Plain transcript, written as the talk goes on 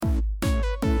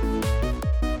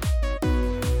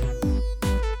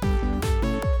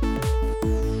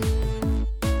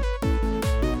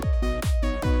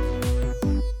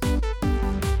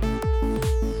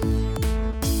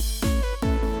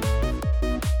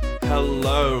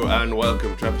Hello and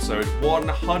welcome to episode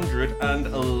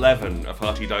 111 of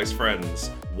Hearty Dice Friends.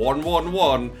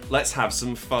 111, let's have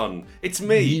some fun. It's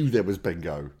me. You knew there was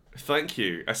bingo. Thank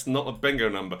you. That's not a bingo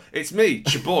number. It's me,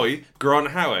 Chaboy,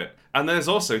 Grant Howitt. And there's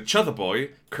also Chother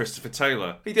Boy, Christopher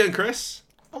Taylor. How you doing, Chris?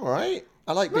 All right.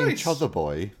 I like being Nice. Chother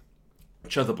Boy.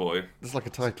 Chother Boy. It's like a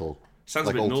title. Sounds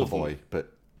like a bit Altar northern. Boy,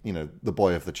 but, you know, the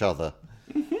boy of the Chother.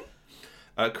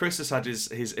 Chris has had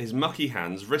his mucky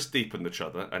hands wrist deep in the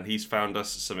Chother, and he's found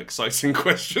us some exciting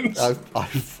questions.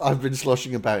 I've been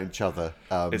sloshing about in Chother.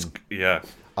 Yeah.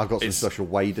 I've got some special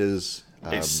waders.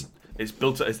 It's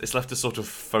left a sort of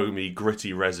foamy,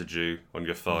 gritty residue on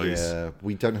your thighs. Yeah,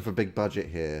 we don't have a big budget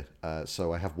here,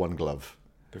 so I have one glove.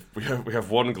 We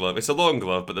have one glove. It's a long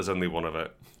glove, but there's only one of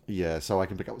it. Yeah, so I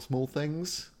can pick up small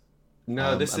things.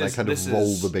 No, I kind of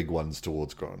roll the big ones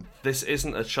towards Grant. This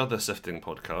isn't a Chother sifting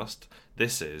podcast.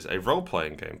 This is a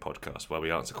role-playing game podcast where we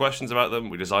answer questions about them,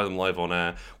 we design them live on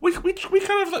air. We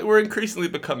kind of we're increasingly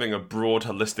becoming a broad,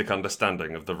 holistic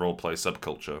understanding of the role-play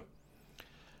subculture.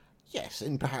 Yes,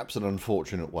 in perhaps an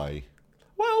unfortunate way.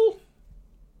 Well,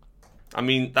 I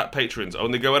mean, that Patreon's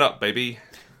only going up, baby.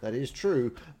 That is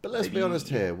true, but let's be honest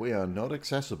here, we are not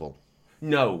accessible.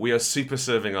 No, we are super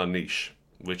serving our niche,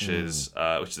 which is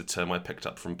a term I picked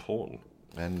up from porn.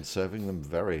 And serving them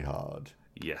very hard.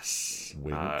 Yes.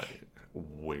 Wink.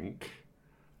 Wink.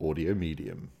 Audio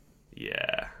medium.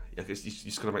 Yeah. I guess you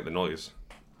just gotta make the noise.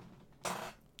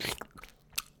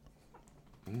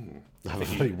 I have a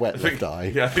very wet left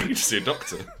eye. Yeah, I think you just see a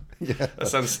doctor. Yeah. That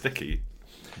sounds sticky.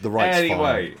 The right's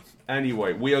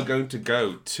Anyway, we are going to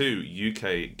go to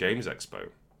UK Games Expo.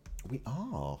 We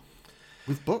are.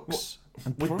 With books.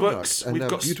 And with products books, and we've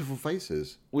got beautiful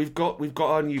faces. We've got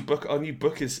our new book. Our new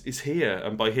book is here,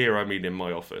 and by here I mean in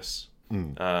my office.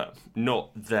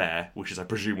 Not there, which is I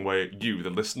presume where you, the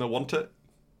listener, want it.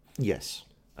 Yes.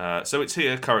 So it's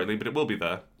here currently, but it will be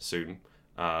there soon.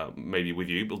 Maybe with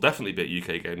you. It'll definitely be at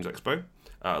UK Games Expo,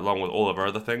 along with all of our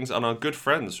other things, and our good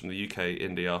friends from the UK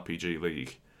Indie RPG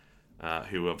League,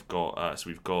 who have got. So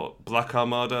we've got Black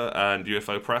Armada and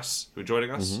UFO Press, who are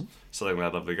joining us, selling their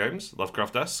lovely games.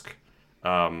 Lovecraft-esque,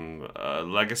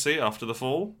 Legacy After the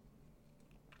Fall,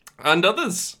 and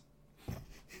others.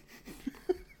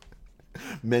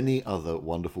 Many other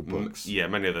wonderful books. Yeah,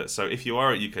 many others. So if you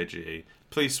are at UKGE,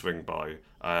 please swing by.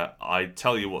 I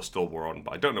tell you what stall we're on,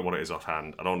 but I don't know what it is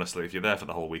offhand. And honestly, if you're there for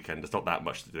the whole weekend, there's not that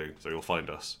much to do, so you'll find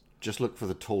us. Just look for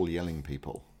the tall yelling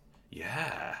people.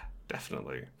 Yeah,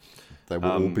 definitely. They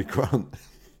will all be Grant.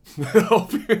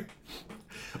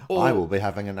 Or, I will be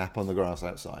having a nap on the grass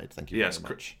outside. Thank you yes,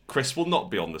 very much. Chris will not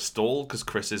be on the stall because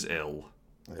Chris is ill.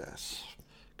 Yes.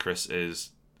 Chris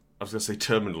is, I was going to say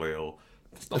terminally ill.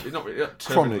 It's not really terminally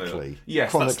Chronically. Ill.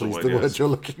 Yes, Chronically that's is the the word. word you're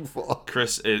looking for.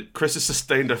 Chris has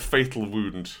sustained a fatal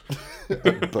wound.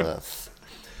 At birth.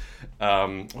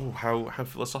 How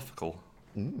philosophical.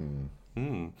 No,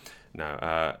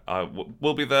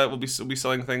 we'll be there. We'll be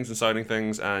selling things and signing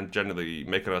things, and generally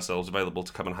making ourselves available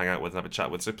to come and hang out with and have a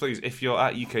chat with. So please, if you're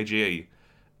at UKGE,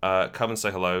 come and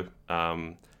say hello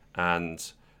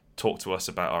and talk to us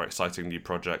about our exciting new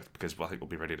project, because I think we'll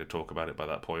be ready to talk about it by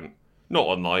that point. Not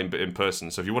online, but in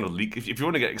person. So if you want to leak, if you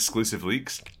want to get exclusive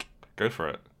leaks, go for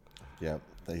it. Yeah.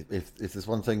 If there's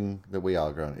one thing that we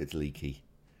are, Grant, it's leaky.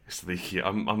 It's leaky.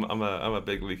 I'm a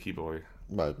big leaky boy.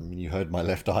 Well, I mean, you heard my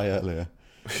left eye earlier.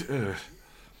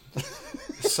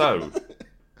 So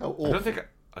How I awful. don't think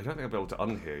I'll be able to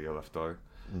unhear your left eye.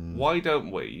 Why don't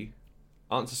we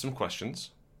answer some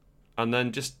questions, and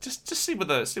then just see where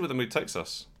the mood takes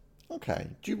us?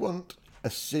 Okay. Do you want a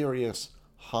serious,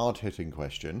 hard-hitting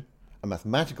question, a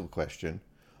mathematical question,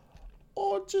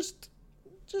 or just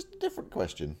a different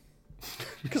question?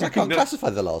 Because I can't No.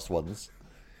 classify the last ones.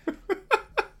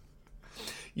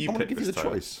 You I want to pick give you this the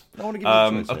time. choice. I want to give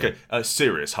you the choice. Okay,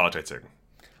 serious, hard hitting.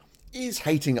 Is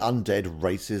hating undead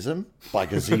racism by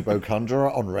Gazebo Conjurer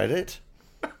on Reddit?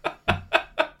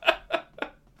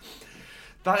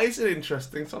 That is an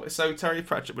interesting topic. So Terry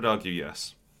Pratchett would argue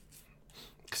yes,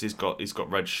 because he's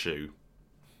got Red Shoe,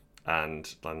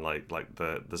 and like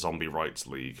the Zombie Rights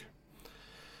League,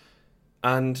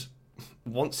 and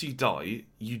once you die,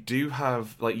 you do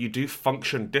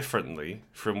function differently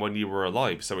from when you were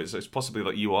alive. So it's possibly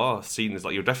that you are seen as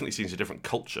you're definitely seen as a different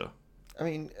culture. I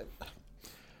mean,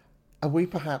 are we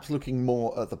perhaps looking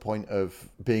more at the point of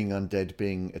being undead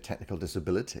being a technical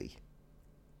disability?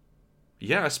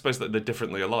 Yeah, I suppose that they're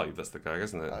differently alive. That's the gag,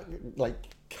 isn't it?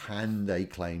 Can they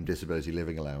claim disability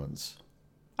living allowance?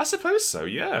 I suppose so.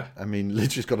 Yeah. I mean,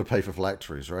 Lidge has got to pay for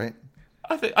phylacteries, right?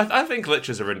 I think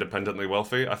liches are independently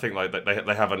wealthy. I think like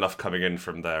they have enough coming in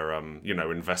from their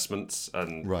investments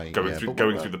and Right, going yeah, through but what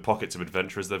going about- through the pockets of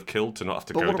adventurers they've killed to not have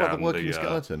to But go what about down the working the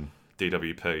skeleton?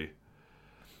 DWP.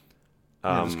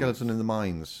 The skeleton in the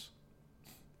mines.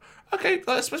 Okay,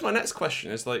 I suppose my next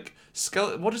question is like,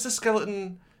 what does a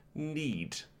skeleton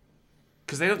need?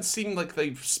 Because they don't seem like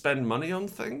they spend money on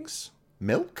things.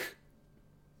 Milk?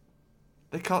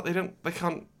 They can't. They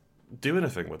can't do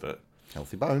anything with it.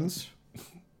 Healthy bones.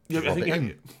 I Rub think it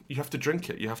in. you have to drink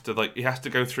it. You have to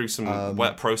go through some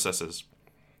wet processes.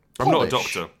 I'm not a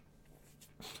polish. doctor.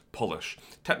 Polish.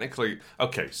 Technically,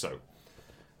 okay. So,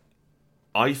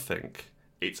 I think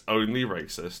it's only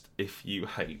racist if you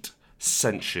hate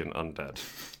sentient undead.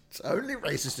 It's only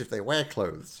racist if they wear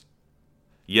clothes.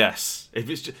 Yes, if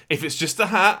it's just a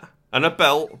hat and a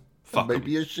belt, fuck 'em.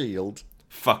 Maybe a shield.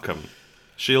 Fuck 'em.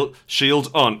 Shield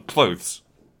on clothes.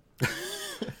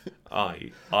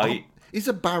 I Is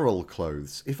a barrel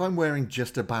clothes? If I'm wearing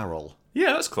just a barrel.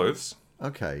 yeah, that's clothes.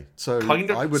 Okay, so Kind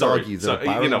of- I would sorry, argue that so, a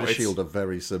barrel you know, and a it's- shield are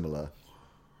very similar.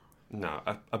 No,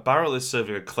 a barrel is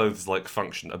serving a clothes-like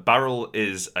function. A barrel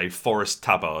is a forest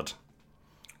tabard.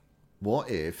 What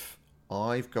if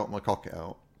I've got my cock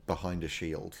out behind a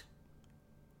shield?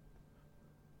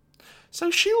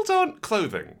 So shields aren't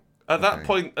clothing. At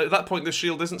Okay. that point, the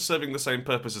shield isn't serving the same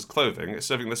purpose as clothing. It's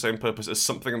serving the same purpose as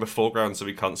something in the foreground, so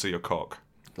we can't see your cock,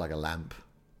 Like a lamp.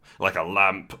 like a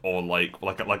lamp, or like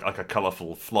a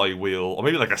colourful flywheel, or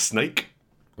maybe like a snake,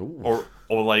 Ooh,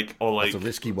 or like it's a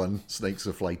risky one. Snakes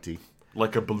are flighty.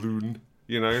 like a balloon.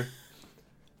 You know,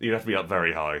 you'd have to be up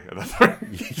very high.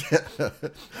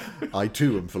 I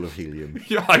too am full of helium.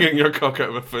 You're hanging your cock out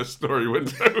of a first-story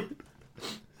window.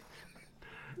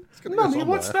 It's gonna go Mummy,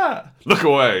 what's somewhere. that? Look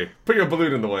away. Put your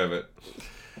balloon in the way of it.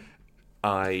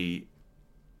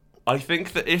 I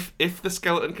think that if the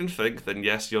skeleton can think, then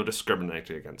yes, you're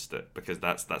discriminating against it because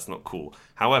that's not cool.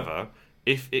 However,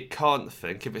 if it can't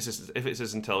think, if it's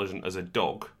as intelligent as a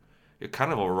dog, you're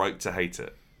kind of alright to hate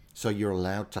it. So you're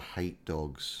allowed to hate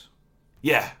dogs,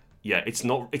 Yeah, it's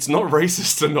not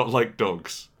racist to not like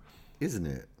dogs. isn't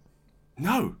it?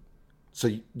 No. So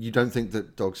you don't think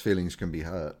that dogs' feelings can be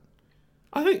hurt?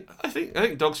 I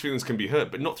think dogs' feelings can be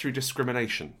hurt, but not through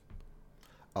discrimination.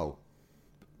 Oh,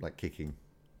 like kicking.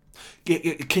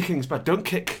 Kicking's bad. Don't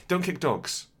kick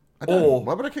dogs. I don't. Or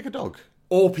Why would I kick a dog?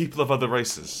 people of other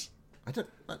races. I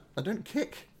don't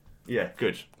kick. Yeah,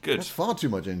 good. That's far too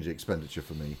much energy expenditure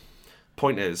for me.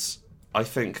 Point is, I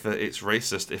think that it's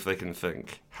racist if they can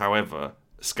think. However,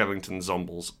 skeleton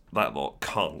zombies, that lot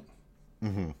can't.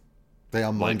 They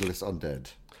are mindless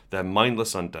undead. They're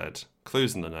mindless undead.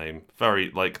 Clues in the name. Very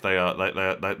like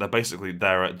they're basically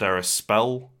they're a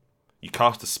spell. You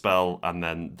cast a spell, and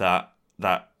then that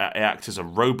it acts as a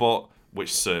robot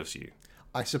which serves you.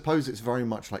 I suppose it's very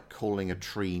much like calling a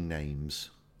tree names.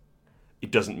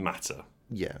 It doesn't matter.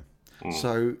 Yeah.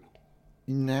 So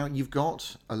now you've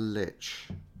got a lich,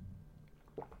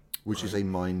 which is a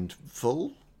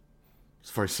mindful. It's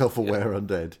very self-aware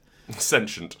undead.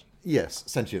 Sentient. Yes,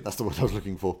 sentient. That's the word I was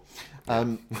looking for.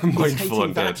 Mindful It's hating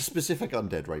undead. that specific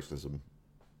undead racism.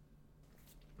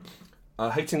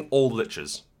 Hating all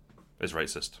liches is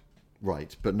racist.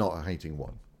 Right, but not hating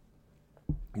one.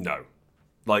 No.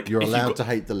 Like You're if you've allowed got- to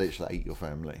hate the lich that ate your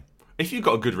family. If you've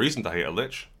got a good reason to hate a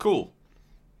lich, cool.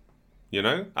 You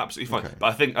know, absolutely fine. Okay. But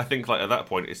I think like at that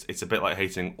point, it's a bit like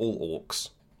hating all orcs.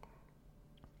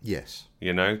 Yes.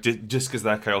 You know, just because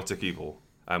they're chaotic evil,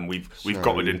 and we've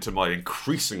gotten into my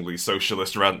increasingly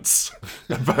socialist rants.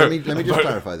 About, Let me just about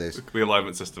clarify this. the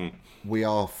alignment system. We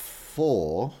are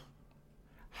for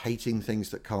hating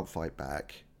things that can't fight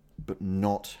back, but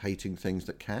not hating things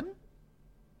that can.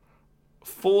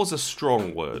 For's a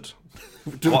strong word.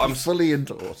 Do What I I'm- fully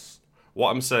endorse. What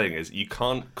I'm saying is, you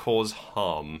can't cause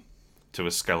harm to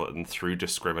a skeleton through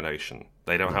discrimination.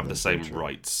 They don't have the same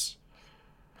rights.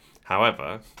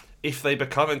 However, if they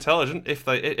become intelligent, if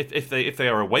they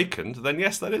are awakened, then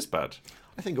yes, that is bad.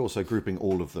 I think also grouping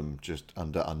all of them just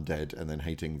under undead and then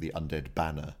hating the undead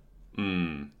banner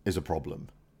is a problem.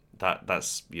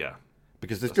 That's yeah.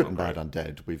 Because there's good and not bad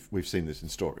undead. We've seen this in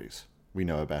stories. We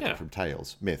know about Yeah. it from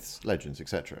tales, myths, legends,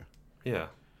 etc. Yeah,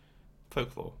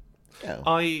 folklore. Yeah.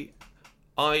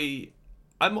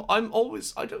 I'm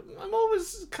always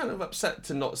kind of upset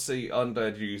to not see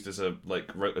undead used as a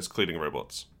as cleaning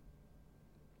robots.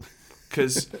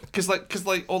 Because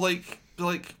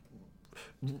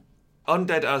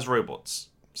undead as robots.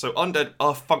 So undead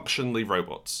are functionally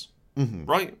robots,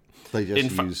 right? They in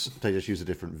just use a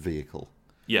different vehicle.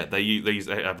 Yeah, they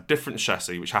have a different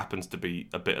chassis, which happens to be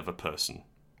a bit of a person.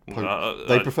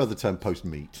 They prefer the term post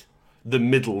meat. The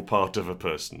middle part of a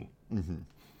person.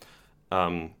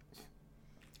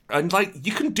 And like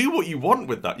you can do what you want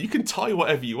with that. You can tie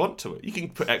whatever you want to it. You can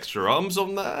put extra arms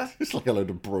on there. It's like a load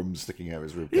of brooms sticking out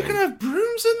his rib You cage. can have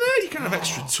brooms in there. You can have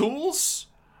extra tools.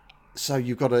 So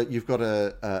you've got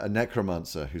a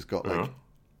necromancer who's got like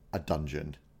a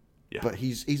dungeon. Yeah. But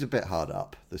he's a bit hard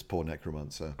up, this poor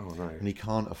necromancer. Oh, no. And he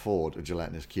can't afford a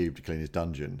gelatinous cube to clean his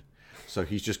dungeon. So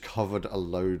he's just covered a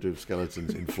load of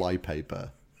skeletons in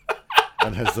flypaper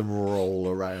and has them roll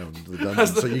around the dungeon.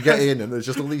 So you get in and there's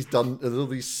just all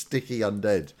these sticky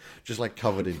undead just like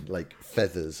covered in like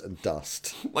feathers and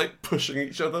dust. Like pushing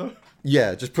each other.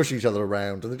 Yeah, just pushing each other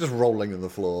around and they're just rolling on the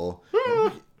floor.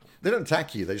 They don't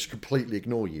attack you, they just completely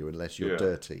ignore you unless you're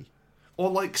dirty. Or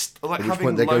like which having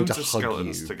point they're going loads to of hug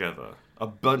skeletons you. together. A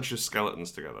bunch of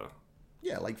skeletons together.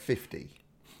 Yeah, like 50.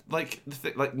 Like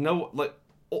the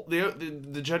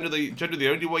generally the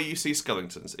only way you see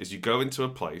skeletons is you go into a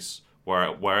place where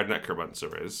a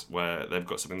necromancer is, where they've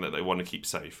got something that they want to keep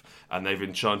safe, and they've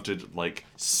enchanted like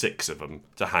 6 of them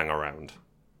to hang around.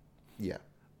 Yeah.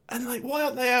 And like, why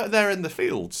aren't they out there in the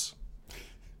fields?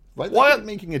 Right, Why- they're not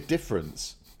making a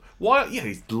difference. Why? Yeah,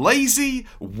 these lazy,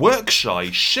 work-shy,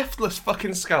 shiftless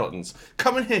fucking skeletons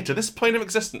coming here to this plane of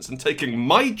existence and taking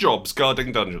my jobs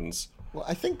guarding dungeons. Well,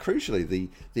 I think crucially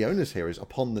the onus here is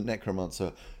upon the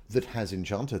necromancer that has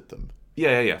enchanted them.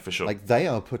 Yeah, for sure. Like they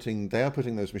are putting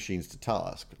those machines to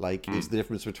task. Like it's the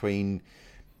difference between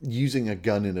using a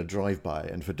gun in a drive-by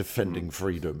and for defending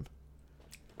freedom,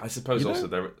 I suppose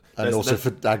also and also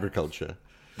for agriculture.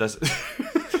 there's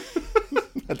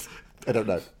I don't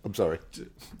know. I'm sorry.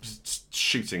 just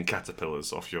shooting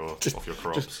caterpillars off your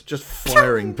crops. Just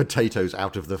firing potatoes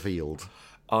out of the field.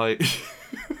 I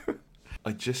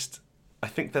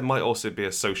think there might also be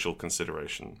a social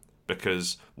consideration,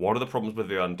 because one of the problems with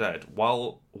the undead,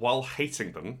 while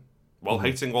hating them,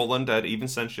 hating all undead, even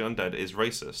sentient undead, is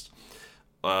racist.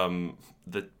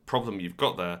 The problem you've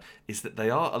got there is that they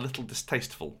are a little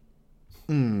distasteful.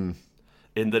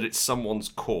 In that it's someone's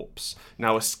corpse.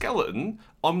 Now a skeleton,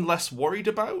 I'm less worried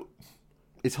about.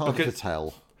 It's hard to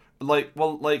tell.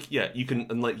 You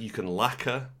can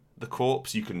lacquer the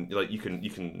corpse. You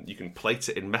can plate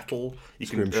it in metal.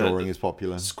 Scrimshoring is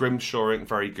popular. Scrimshoring,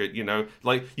 very good. You know,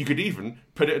 like you could even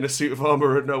put it in a suit of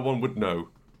armor and no one would know.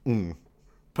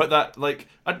 Put that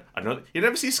I know you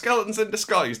never see skeletons in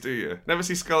disguise, do you? Never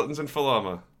see skeletons in full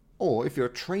armor. Or if you're a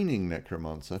training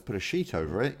necromancer, put a sheet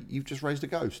over it. You've just raised a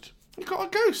ghost. You've got a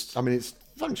ghost. I mean, it's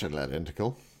functionally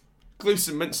identical. Glue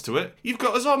some mints to it. You've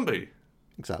got a zombie.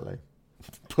 Exactly.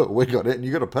 Put a wig on it and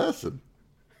you got a person.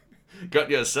 Got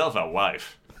yourself a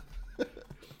wife.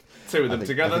 Two of them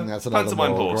together. I think that's another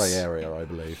pantomime more horse. grey area, I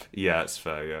believe. Yeah, it's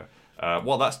fair. Yeah.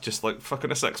 Well, that's just like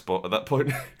fucking a sex bot at that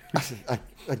point.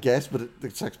 I guess, but the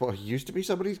sex bot used to be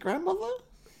somebody's grandmother.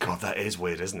 God, that is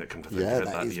weird, isn't it? Come to think Yeah, of it,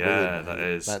 that is yeah, weird. that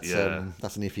is. That's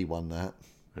that's an iffy one. That.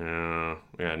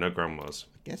 Yeah, no grandmas.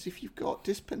 I guess if you've got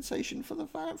dispensation for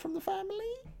from the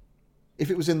family,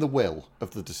 if it was in the will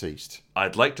of the deceased.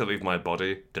 I'd like to leave my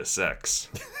body to sex.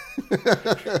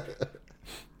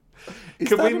 Is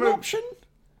Can that we an move- option?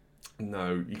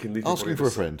 No, you can leave your Asking body for a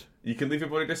to friend. You can leave your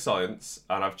body to science,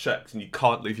 and I've checked, and you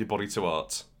can't leave your body to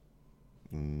art.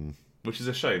 Which is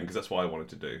a shame, because that's what I wanted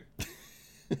to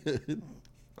do.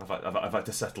 I've had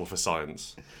to settle for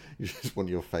science. You just want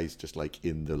your face just like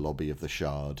in the lobby of the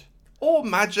Shard. Or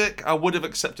magic. I would have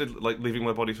accepted like leaving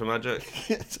my body for magic.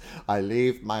 I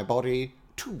leave my body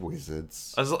to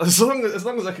wizards. As long as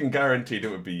I can guarantee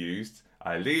it would be used,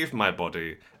 I leave my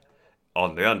body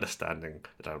on the understanding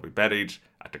that I'll be buried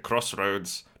at the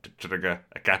crossroads to trigger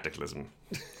a cataclysm.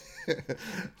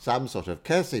 Some sort of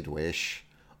cursed wish.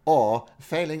 Or,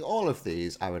 failing all of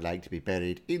these, I would like to be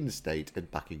buried in state at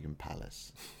Buckingham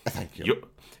Palace. Thank you.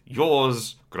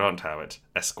 Yours, Grant Howard,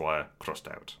 Esquire, crossed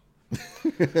out.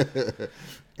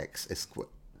 Esquire.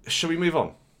 Shall we move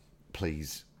on?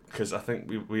 Please. Because I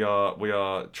think we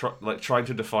are trying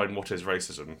to define what is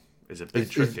racism is a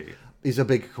bit tricky. Is a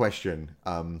big question.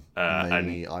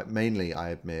 Mainly, I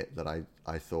admit that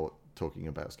I thought talking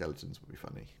about skeletons would be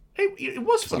funny. It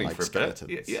was funny like for a skeletons.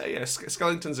 bit. Yeah.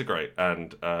 Skeletons are great,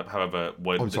 and however,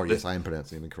 I'm sorry. Yes, I am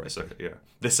pronouncing them incorrectly. yeah,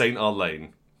 this ain't our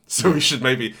lane, so we should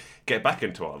maybe get back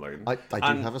into our lane. I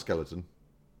do have a skeleton.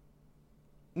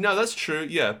 No, that's true.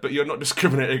 Yeah, but you're not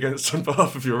discriminating against on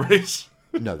behalf of your race.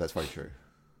 No, that's very true.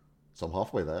 So I'm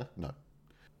halfway there. No.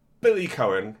 Billy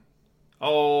Cohen.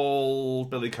 Old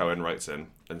Billy Cohen writes in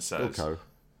and says...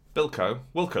 Wilco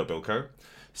Bilko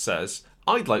says,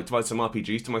 I'd like to add some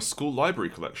RPGs to my school library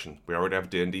collection. We already have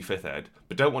D&D 5th Ed,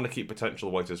 but don't want to keep potential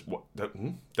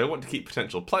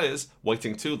players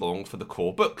waiting too long for the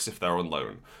core books if they're on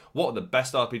loan. What are the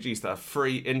best RPGs that have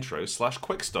free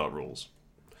intro/quick start rules?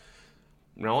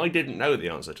 Now, I didn't know the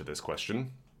answer to this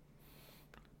question.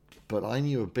 But I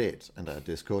knew a bit, and our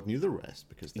Discord knew the rest,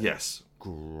 because they're Yes.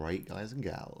 great guys and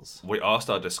gals. We asked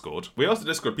our Discord. We asked the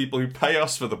Discord people who pay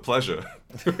us for the pleasure.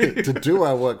 To do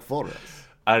our work for us.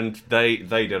 And they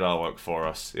did our work for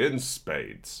us in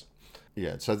spades.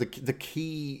 Yeah, so the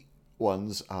key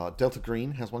ones are Delta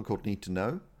Green has one called Need to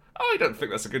Know. I don't think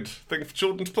that's a good thing for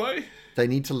children to play. They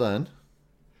need to learn.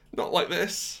 Not like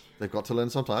this. They've got to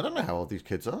learn sometime. I don't know how old these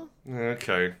kids are.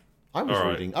 Okay. I was All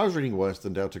right. reading worse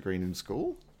than Delta Green in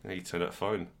school. Yeah, you turn that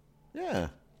phone. Yeah.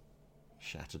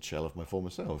 Shattered shell of my former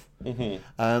self.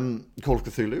 Mm-hmm. Call of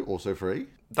Cthulhu, also free.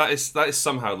 That is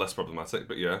somehow less problematic,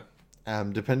 but yeah.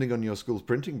 Depending on your school's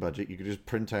printing budget, you could just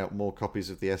print out more copies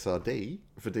of the SRD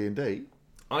for D&D.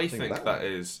 I think that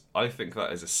is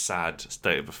a sad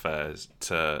state of affairs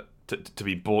to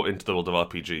be brought into the world of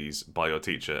RPGs by your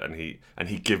teacher, and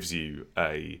he gives you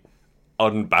a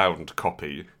unbound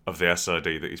copy of the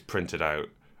SRD that he's printed out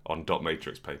on dot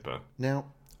matrix paper. Now,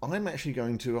 I'm actually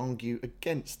going to argue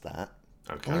against that.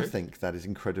 Okay. I think that is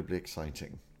incredibly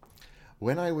exciting.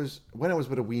 When I was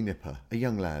but a wee nipper, a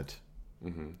young lad,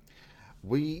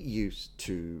 we used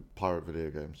to pirate video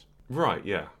games. Right,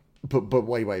 yeah. But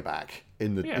way back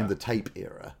in the tape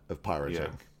era of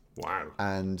pirating. Yeah. Wow.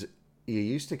 And you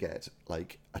used to get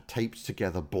like a taped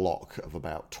together block of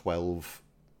about 12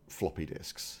 floppy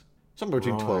disks. Somewhere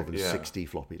between 12 and 60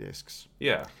 floppy disks.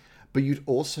 Yeah. But you'd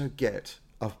also get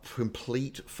a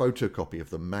complete photocopy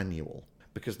of the manual,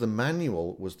 because the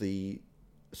manual was the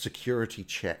security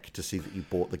check to see that you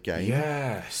bought the game.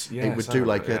 Yes. It would do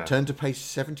like a turn to page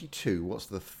 72. What's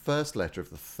the first letter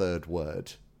of the third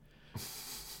word?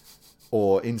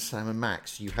 Or in Sam &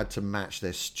 Max, you had to match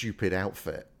their stupid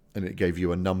outfit, and it gave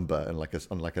you a number and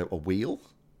like a wheel.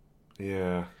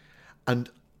 Yeah. And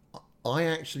I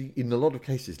actually, in a lot of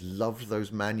cases, loved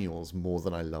those manuals more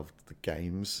than I loved the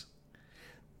games.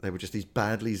 They were just these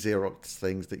badly Xeroxed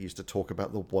things that used to talk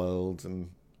about the world and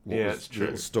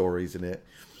little stories in it.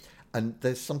 And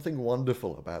there's something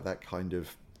wonderful about that kind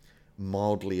of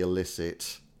mildly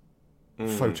illicit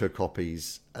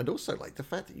photocopies, and also like the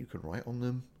fact that you can write on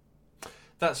them.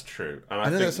 That's true. And I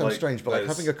know think, that sounds strange, but like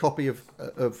there's- having a copy of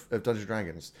Dungeons and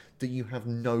Dragons that you have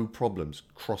no problems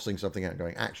crossing something out and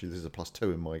going, actually, this is a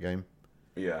 +2 in my game.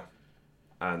 Yeah.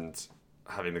 And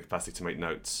having the capacity to make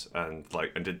notes and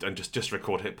just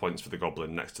record hit points for the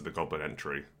goblin next to the goblin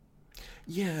entry.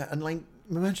 Yeah, and like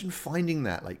imagine finding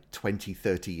that like 20,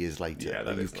 30 years later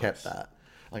that you've kept that.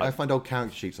 Like I find old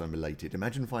character sheets unrelated.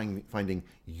 Imagine finding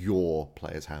your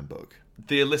player's handbook.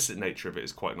 The illicit nature of it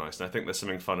is quite nice, and I think there's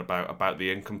something fun about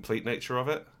the incomplete nature of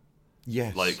it.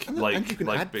 Yes, and you can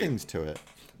add things to it,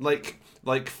 like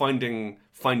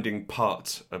finding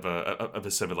part of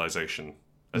a civilization,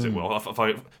 as it will,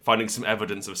 finding some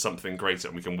evidence of something greater,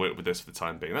 and we can work with this for the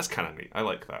time being. That's kind of neat. I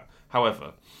like that.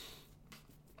 However,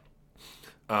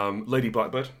 Lady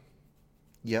Blackbird.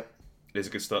 Yep. Is a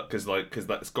good start because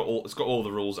it's got all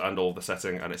the rules and all the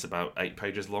setting, and it's about 8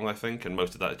 pages long, I think, and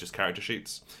most of that is just character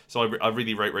sheets. So I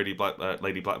really rate Lady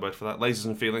Blackbird for that. Lasers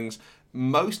and Feelings,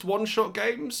 most one-shot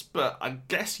games, but I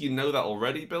guess you know that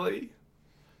already, Billy.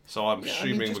 So I'm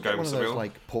assuming we're going with something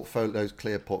like those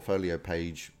clear portfolio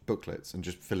page booklets and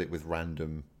just fill it with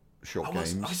random short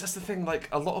games. That's the thing. Like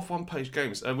a lot of one-page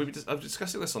games, I was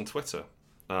discussing this on Twitter.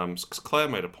 Claire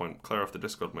off the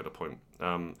Discord made a point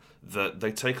that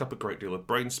they take up a great deal of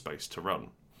brain space to run.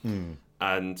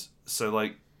 And so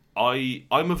like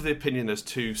I'm of the opinion there's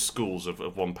two schools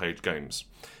of one-page games,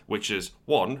 which is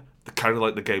one, kind of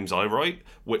like the games I write,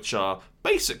 which are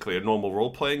basically a normal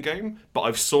role-playing game, but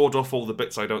I've sawed off all the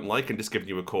bits I don't like and just given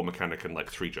you a core mechanic and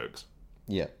like 3 jokes.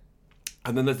 Yeah.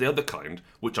 And then there's the other kind,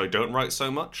 which I don't write so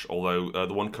much, although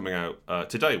the one coming out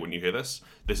today, when you hear this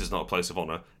is not a place of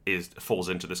honour, falls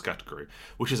into this category,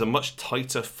 which is a much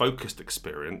tighter, focused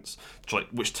experience,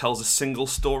 which tells a single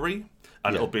story,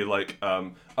 and it'll be like,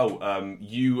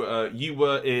 you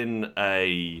were in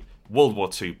a World War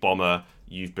II bomber,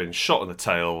 you've been shot in the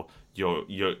tail,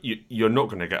 you're not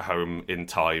going to get home in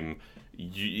time,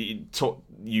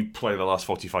 you play the last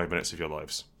 45 minutes of your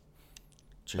lives.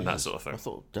 Jesus, and that sort of thing. I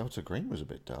thought Delta Green was a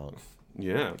bit dark.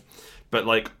 Yeah. But,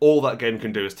 like, all that game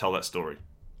can do is tell that story.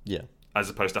 Yeah. as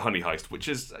opposed to Honey Heist, which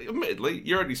is admittedly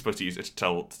you're only supposed to use it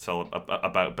to tell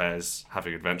about bears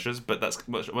having adventures, but that's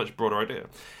a much broader idea.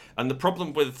 And the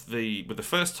problem with the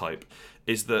first type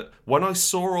is that when I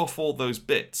saw off all those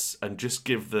bits and just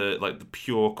give the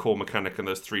pure core mechanic and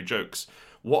those 3 jokes,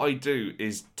 what I do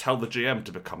is tell the GM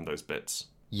to become those bits.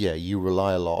 Yeah, you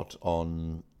rely a lot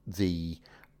on the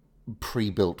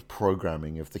pre-built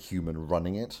programming of the human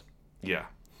running it. Yeah,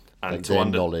 and like their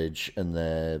knowledge and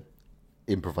their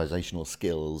improvisational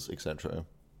skills, etc.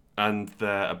 And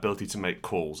their ability to make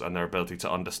calls and their ability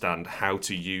to understand how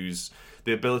to use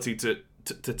the ability to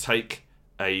take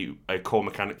a core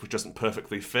mechanic which doesn't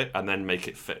perfectly fit and then make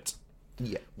it fit.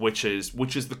 Yeah. Which is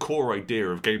the core idea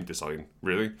of game design,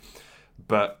 really.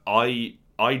 But I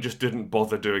just didn't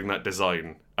bother doing that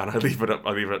design, and I leave it up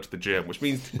to the GM, which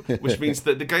means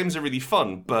that the games are really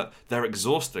fun, but they're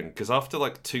exhausting because after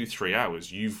like 2-3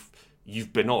 hours you've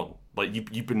been on. Like,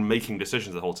 you've been making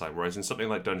decisions the whole time, whereas in something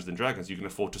like Dungeons & Dragons, you can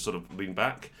afford to sort of lean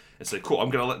back and say, cool, I'm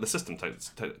going to let the system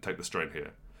take the strain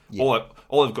here. Yeah.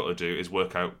 All I've got to do is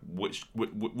work out which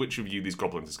of you these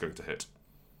goblins is going to hit.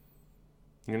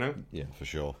 You know? Yeah, for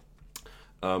sure.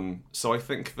 So I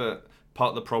think that part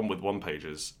of the problem with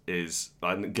one-pages is,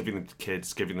 and giving them to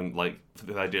kids, giving them, like,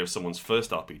 the idea of someone's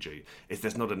first RPG, is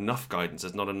there's not enough guidance,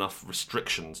 there's not enough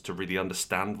restrictions to really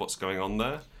understand what's going on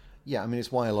there. Yeah, I mean,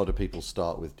 it's why a lot of people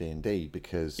start with D&D,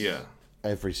 because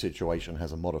every situation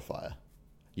has a modifier.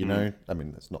 You know? I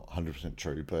mean, that's not 100%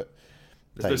 true, but...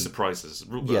 There's no surprises.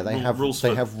 They have rules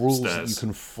that stairs. You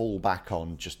can fall back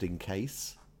on just in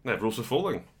case. They have rules for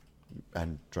falling.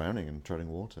 And drowning and treading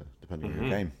water, depending on your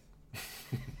game.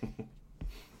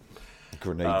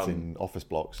 Grenades in office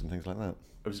blocks and things like that.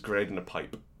 It was grenade in a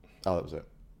pipe. Oh, that was it.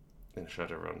 In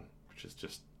Shadowrun, which is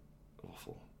just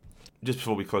awful. Just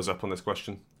before we close up on this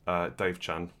question, Dave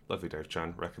Chan, lovely Dave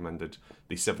Chan, recommended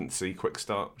the 7th Sea Quick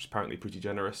Start, which is apparently pretty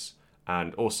generous,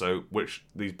 and also, which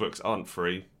these books aren't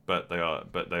free, but they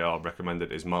are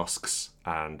recommended, is Masks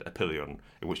and Epillion,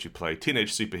 in which you play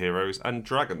teenage superheroes and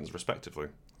dragons, respectively.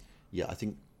 Yeah, I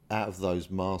think out of those,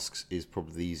 Masks is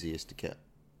probably the easiest to get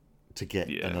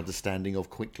an understanding of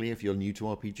quickly if you're new to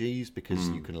RPGs, because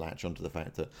you can latch onto the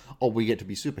fact that, we get to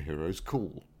be superheroes,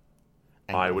 cool.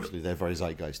 And obviously they're very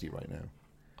zeitgeisty right now.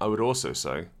 I would also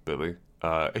say, Billy,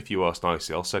 if you ask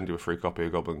nicely, I'll send you a free copy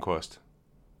of Goblin Quest.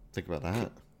 Think about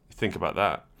that. Think about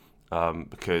that.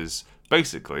 Because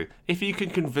basically, if you can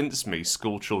convince me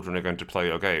school children are going to play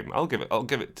your game, I'll give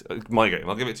it my game.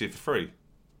 I'll give it to you for free.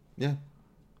 Yeah.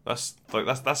 That's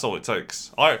all it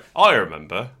takes. I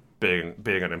remember being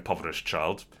an impoverished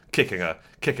child, kicking a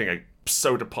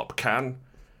soda pop can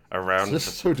around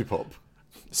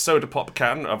soda pop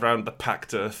can around the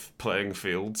packed earth playing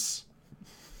fields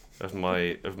of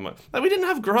my. Like, we didn't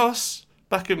have grass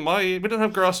we didn't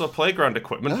have grass or playground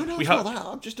equipment. No, it's not that.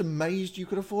 I'm just amazed you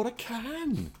could afford a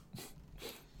can.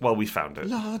 Well, we found it.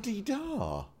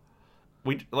 La-di-da.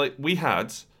 We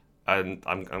had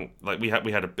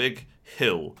a big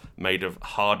hill made of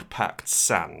hard packed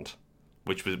sand,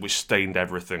 which stained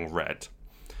everything red,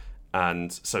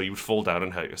 and so you would fall down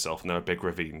and hurt yourself. And there were big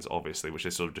ravines, obviously, which they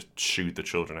sort of just shooed the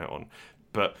children out on.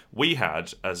 But we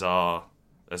had as our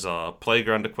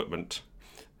playground equipment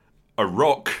a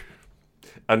rock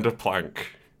and a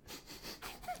plank,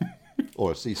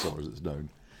 or a seesaw, as it's known.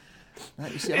 Now,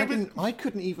 you see, I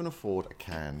couldn't even afford a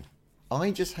can.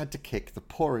 I just had to kick the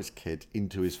poorest kid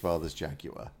into his father's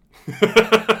Jaguar.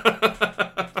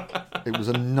 It was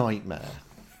a nightmare.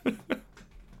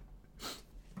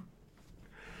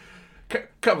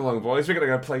 Come along, boys. We're gonna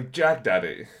go play Jag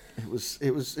Daddy. It was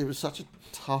such a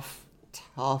tough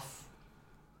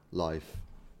life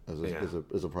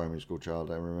as a primary school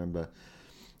child. I remember,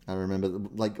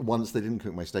 like, once they didn't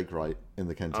cook my steak right in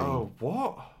the canteen. Oh,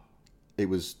 what? It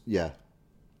was, yeah.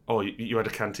 Oh, you had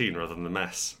a canteen rather than the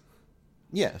mess.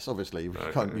 Yes, obviously. You're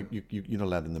not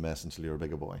allowed in the mess until you're a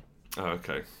bigger boy. Oh,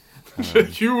 okay.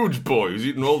 Huge boy who's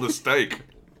eating all the steak.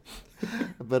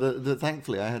 But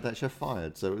thankfully, I had that chef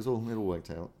fired, so it all worked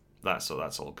out. That's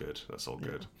all good. That's all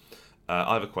good.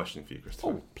 I have a question for you, Christopher.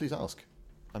 Oh, please ask.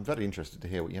 I'm very interested to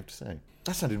hear what you have to say.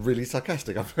 That sounded really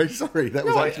sarcastic. I'm very sorry. That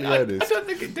was actually earnest. I don't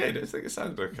think it did. I think it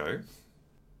sounded okay.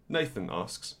 Nathan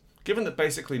asks, given that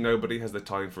basically nobody has the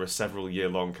time for a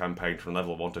several-year-long campaign from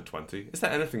level 1 to 20, is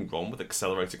there anything wrong with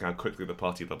accelerating how quickly the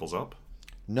party levels up?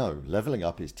 No, leveling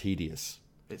up is tedious.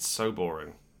 It's so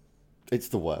boring. It's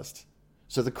the worst.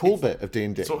 So the cool bit of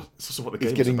D&D is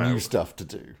getting new stuff to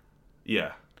do.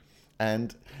 Yeah.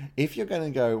 And if you're going to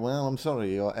go, well, I'm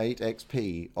sorry, you're 8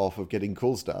 XP off of getting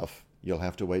cool stuff, you'll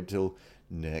have to wait till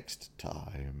next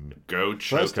time. Go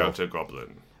choke out a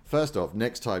goblin. First off,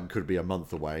 next time could be a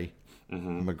month away.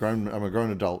 I'm a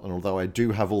grown adult, and although I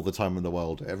do have all the time in the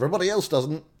world, everybody else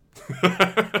doesn't.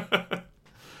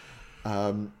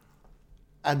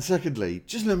 And secondly,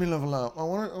 just let me level up. I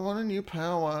want a new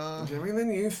power. Give me the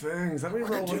new things. Let me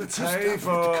roll on the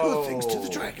table. Cool things to the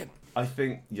dragon. I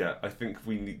think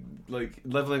we need, like,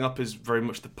 leveling up is very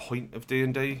much the point of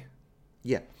D&D.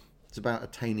 Yeah. It's about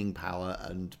attaining power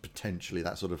and potentially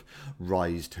that sort of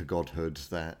rise to godhood,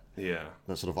 that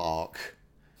sort of arc.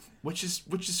 Which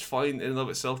is fine in and of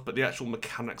itself, but the actual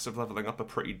mechanics of leveling up are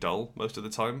pretty dull most of the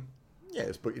time.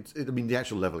 Yeah, the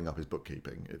actual leveling up is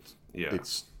bookkeeping.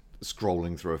 It's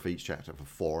scrolling through a feats chapter for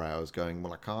 4 hours going,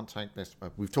 well, I can't take this.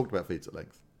 We've talked about feats at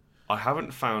length. I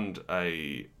haven't found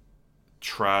a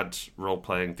trad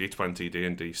role-playing D20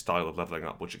 D&D style of leveling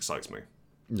up which excites me.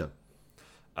 No.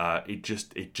 It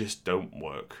just don't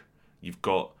work. You've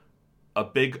got a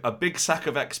big sack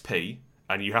of XP,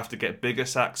 and you have to get bigger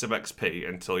sacks of XP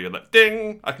until you're like,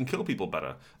 ding, I can kill people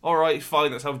better. All right,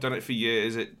 fine, that's how I've done it for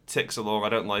years. It ticks along. I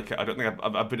don't like it. I don't think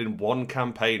I've been in one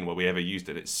campaign where we ever used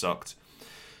it. It sucked.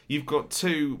 You've got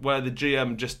two where the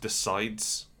GM just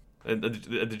decides, and the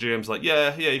GM's like,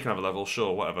 yeah, you can have a level,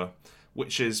 sure, whatever.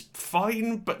 Which is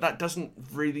fine, but that doesn't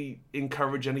really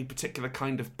encourage any particular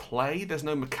kind of play. There's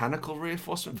no mechanical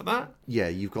reinforcement for that. Yeah,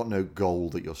 you've got no goal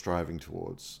that you're striving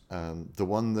towards. The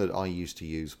one that I used to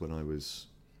use when I was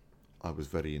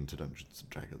very into Dungeons and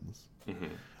Dragons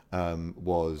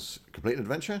was complete an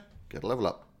adventure, get a level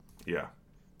up. Yeah.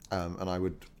 And I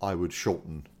would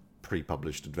shorten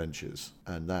pre-published adventures,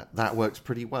 and that works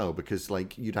pretty well because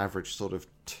like you'd average sort of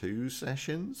 2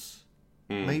 sessions,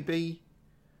 maybe,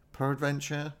 per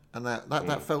adventure, and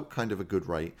that felt kind of a good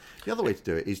rate. The other way to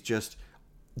do it is just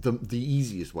the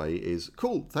easiest way is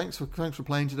cool. Thanks for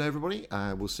playing today, everybody.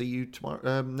 We'll see you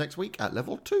tomorrow next week at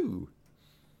level 2.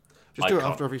 Just do it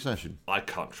after every session. I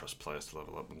can't trust players to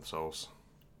level up themselves.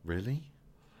 Really?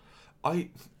 I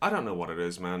don't know what it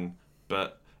is, man.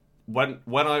 But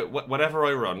whenever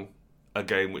I run a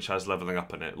game which has leveling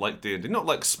up in it, like D&D, not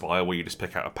like Spire where you just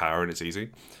pick out a power and it's easy.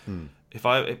 If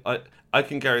I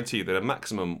can guarantee you that a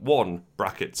maximum one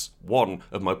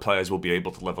of my players will be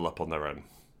able to level up on their own.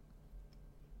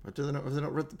 But have they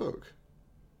not read the book?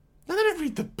 No, they don't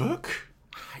read the book.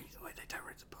 I hate the way they don't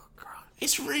read the book, Grant.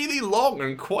 It's really long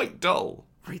and quite dull.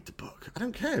 Read the book. I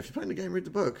don't care. If you're playing the game, read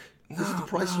the book. This is the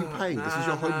price you pay. This is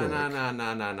your homework.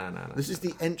 No. This is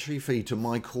the entry fee to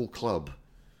my cool club.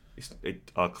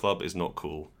 Our club is not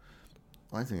cool.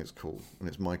 I think it's cool, and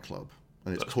it's my club.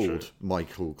 And it's called My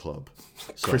Cool Club.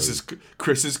 So,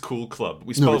 Chris's Cool Club.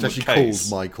 It's actually called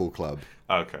My Cool Club.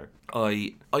 Okay.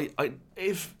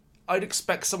 If I'd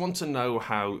expect someone to know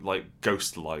how like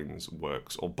Ghost Lines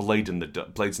works or Blades in the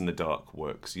Dark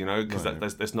works, you know, because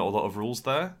there's not a lot of rules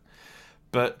there.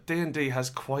 But D&D has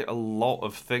quite a lot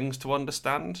of things to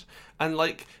understand, and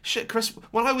like shit, Chris.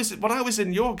 When I was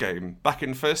in your game back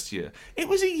in first year, it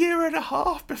was 1.5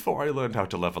 years before I learned how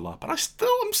to level up, and I'm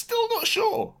still not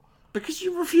sure. Because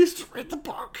you refuse to read the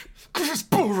book. Because it's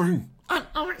boring. I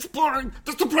know it's boring.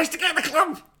 That's the place to get in the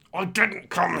club. I didn't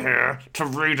come here to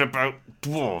read about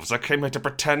dwarves. I came here to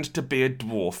pretend to be a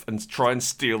dwarf and try and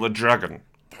steal a dragon.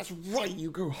 That's right.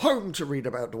 You go home to read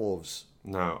about dwarves.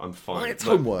 No, I'm fine. It's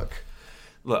homework.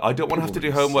 Look, I don't want to have to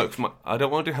do homework I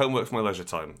don't want to do homework for my leisure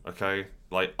time, okay?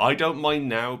 Like, I don't mind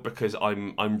now because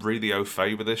I'm really au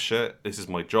fait with this shit. This is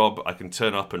my job. I can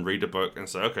turn up and read a book and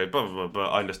say, okay, blah, blah, blah, blah,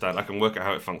 I understand. I can work out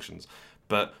how it functions.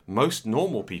 But most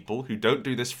normal people who don't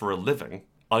do this for a living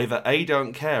either A,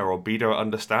 don't care, or B, don't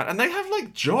understand. And they have,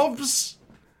 like, jobs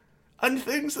and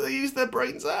things that they use their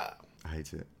brains at. I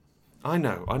hate it. I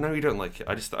know you don't like it.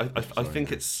 I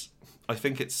think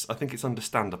it's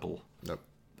understandable. Nope.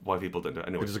 Why people don't do it.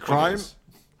 Anyway, it is a crime.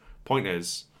 Point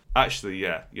is, actually,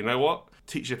 yeah, you know what?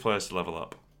 Teach your players to level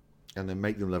up. And then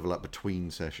make them level up between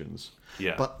sessions.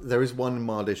 Yeah. But there is one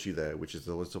mild issue there, which is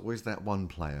there's always that one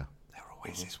player. There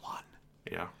always is one.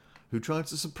 Yeah. Who tries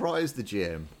to surprise the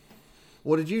GM.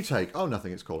 What did you take? Oh,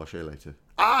 nothing. It's cool. I'll show you later.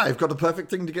 I've got the perfect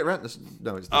thing to get around. This isn't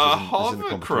a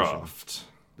hovercraft.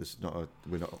 This is not.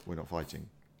 We're not fighting.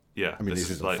 Yeah. I mean, this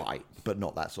is like, a fight, but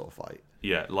not that sort of fight.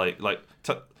 Yeah,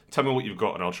 tell me what you've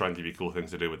got, and I'll try and give you cool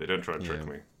things to do with it. Don't try and trick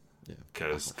me. Yeah.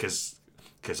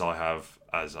 Because I have,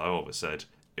 as I always said,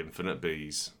 infinite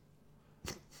bees.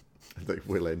 They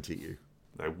will enter you.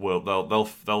 They will.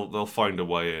 They'll find a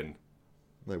way in.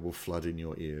 They will flood in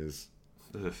your ears.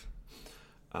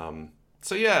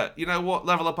 So yeah, you know what?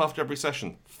 Level up after every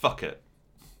session. Fuck it.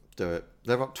 Do it.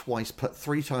 They're up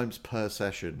 3 times per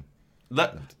session.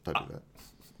 No, don't do that.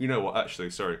 You know what?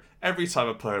 Actually, sorry. Every time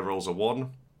a player rolls a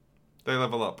 1, they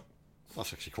level up.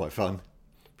 That's actually quite fun.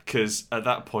 Because at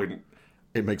that point,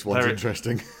 It makes ones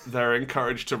interesting. They're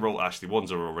encouraged to roll. Actually,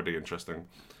 ones are already interesting.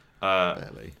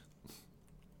 Barely.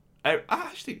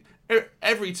 Actually,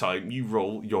 every time you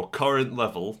roll your current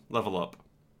level up.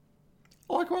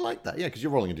 Oh, I quite like that. Yeah, because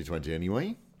you're rolling a d20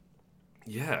 anyway.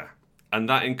 Yeah. And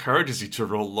that encourages you to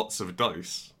roll lots of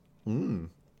dice. Mm.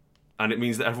 And it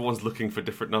means that everyone's looking for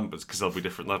different numbers because there'll be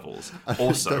different levels.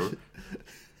 Also,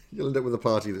 you'll end up with a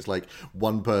party that's like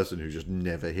one person who just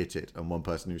never hit it and one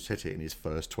person who's hit it in his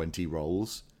first 20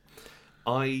 rolls.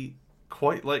 I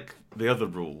quite like the other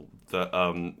rule that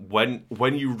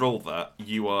when you roll that,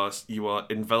 you are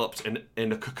enveloped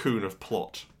in a cocoon of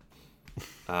plot.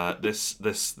 This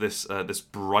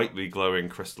brightly glowing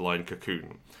crystalline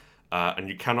cocoon, and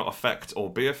you cannot affect or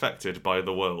be affected by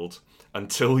the world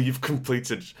until you've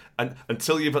completed and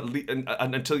until you've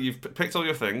until you've picked all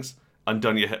your things and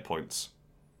done your hit points.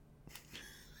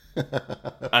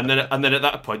 and then at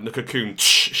that point the cocoon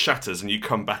shatters and you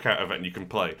come back out of it and you can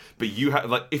play. But you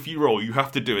have if you roll, you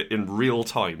have to do it in real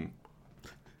time.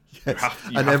 Yes.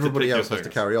 And everybody else has to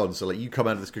carry on. So like you come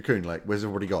out of this cocoon, like where's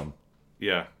everybody gone?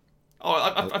 Yeah. Oh,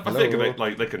 I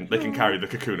think they can carry the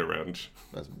cocoon around.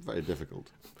 That's very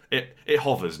difficult. It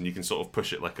hovers and you can sort of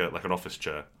push it like an office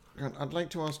chair. I'd like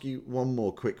to ask you one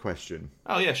more quick question.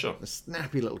 Oh yeah, sure. A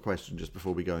snappy little question just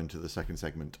before we go into the second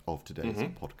segment of today's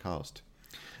podcast.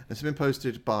 This has been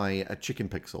posted by a Chicken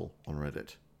Pixel on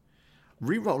Reddit.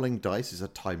 Rerolling dice is a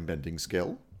time-bending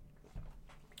skill.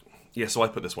 Yeah, so I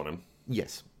put this one in.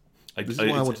 Yes. This is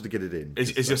why I wanted to get it in.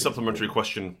 Is your supplementary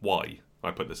question why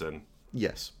I put this in?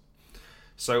 Yes.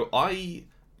 So I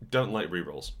don't like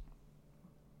rerolls.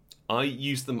 I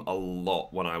used them a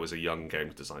lot when I was a young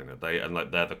games designer.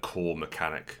 They're the core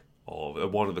mechanic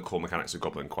of one of the core mechanics of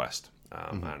Goblin Quest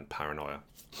and Paranoia.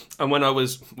 And when I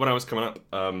was coming up,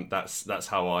 that's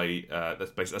how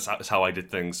I did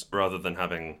things. Rather than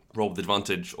having roll with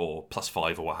advantage or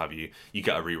 +5 or what have you, you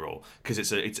get a reroll because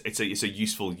it's a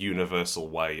useful universal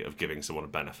way of giving someone a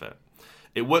benefit.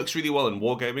 It works really well in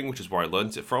wargaming, which is where I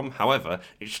learned it from. However,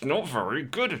 it's not very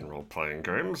good in role-playing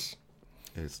games.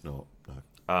 It's not.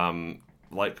 No.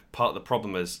 Part of the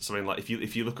problem is something like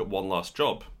if you look at One Last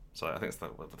Job. So I think it's the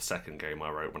second game I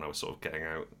wrote when I was sort of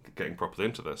getting properly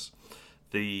into this.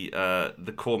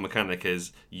 The core mechanic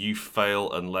is you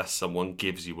fail unless someone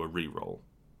gives you a reroll,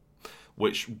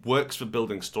 which works for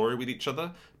building story with each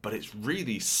other, but it's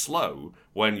really slow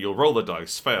when you'll roll the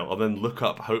dice, fail, and then look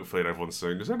up, hopefully, and everyone's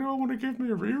saying, does anyone want to give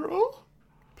me a reroll?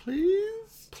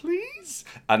 Please?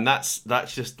 And that's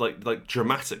just like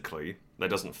dramatically, that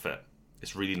doesn't fit.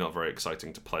 It's really not very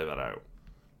exciting to play that out.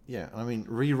 Yeah, I mean,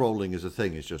 re-rolling as a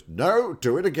thing is just, no,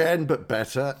 do it again, but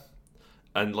better.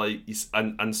 And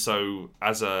so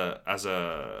as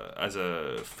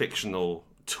a fictional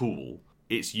tool,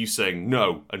 it's you saying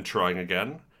no and trying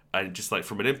again. And just like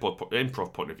from an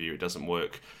improv point of view, it doesn't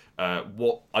work.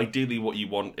 What you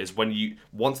want is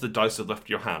once the dice have left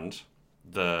your hand,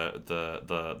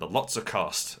 the lots are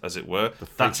cast, as it were.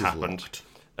 That's happened.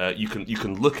 You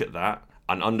can look at that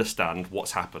and understand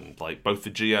what's happened. Like both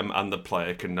the GM and the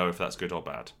player can know if that's good or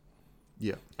bad.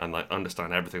 Yeah. And like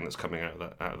understand everything that's coming out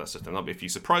of that system. There'll be a few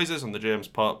surprises on the GM's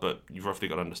part, but you've roughly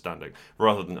got an understanding.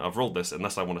 Rather than I've rolled this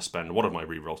unless I want to spend one of my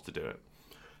rerolls to do it.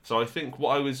 So I think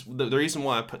the reason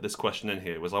why I put this question in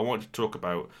here was I wanted to talk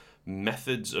about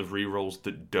methods of rerolls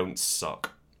that don't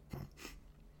suck.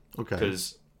 Okay.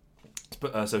 Because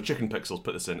so Chicken Pixels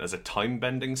put this in as a time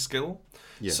bending skill.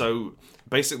 Yeah. So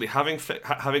basically, having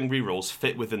rerolls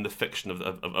fit within the fiction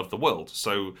of the world.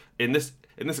 So in this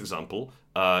example,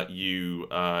 you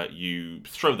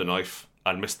throw the knife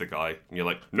and miss the guy, and you're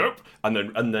like, nope, and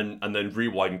then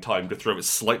rewind time to throw it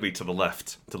slightly to the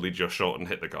left to lead your shot and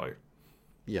hit the guy.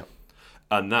 Yeah.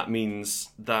 And that means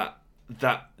that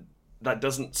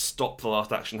doesn't stop the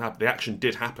last action happen. The action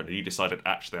did happen, and you decided,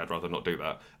 actually, I'd rather not do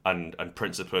that, and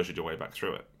Prince of Persia your way back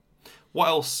through it. What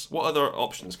else? What other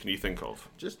options can you think of?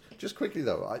 Just quickly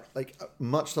though,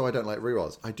 much though I don't like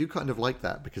rerolls, I do kind of like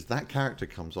that because that character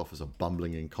comes off as a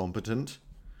bumbling incompetent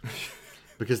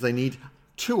because they need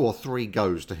 2 or 3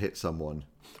 goes to hit someone.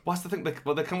 Well, that's the thing. They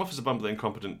come off as a bumbling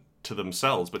incompetent to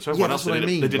themselves, but to everyone else,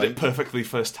 they did it perfectly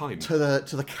first time. To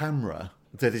the camera,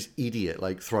 they're this idiot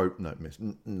miss.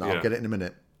 No, I'll get it in a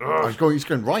minute. He's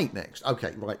going right next.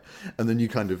 Okay, right, and then you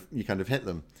kind of hit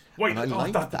them. Wait,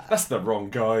 that. That's the wrong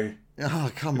guy.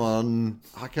 Oh, come on!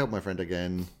 I killed my friend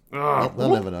again. They'll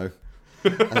never know.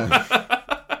 And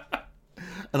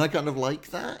I kind of like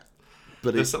that,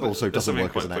 but it also doesn't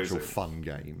work as an actual fun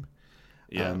game.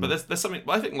 Yeah, but there's something.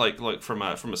 I think like from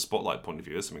a spotlight point of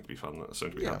view, there's something to be fun. That's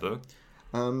something to be had there.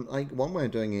 One way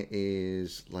of doing it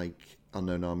is like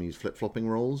Unknown Armies flip-flopping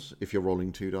rolls. If you're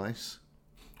rolling 2 dice.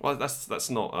 Well, that's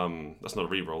not a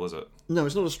re-roll, is it? No,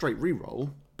 it's not a straight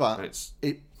reroll, but It's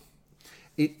it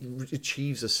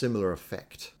achieves a similar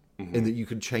effect in that you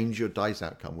can change your dice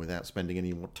outcome without spending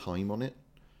any more time on it.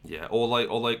 yeah, or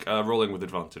like rolling with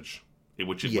advantage,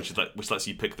 which Yeah. which lets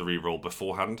you pick the re-roll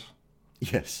beforehand,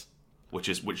 Yes. which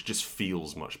just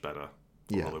feels much better.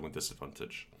 Than Yeah. rolling with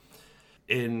disadvantage.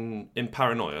 In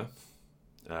Paranoia,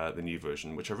 the new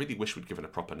version, which I really wish we'd given a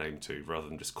proper name to, rather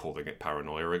than just calling it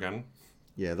Paranoia again.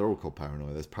 Yeah, they're all called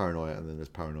Paranoia. There's Paranoia, and then there's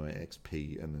Paranoia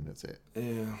XP, and then that's it.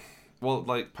 Yeah. Well,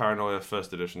 like Paranoia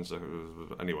First Edition. So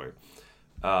anyway,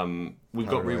 we've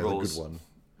got Paranoia's a rerolls. good one.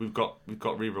 We've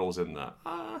got rerolls in that.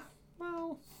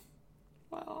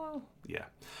 Well, yeah.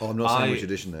 Oh, I'm not saying which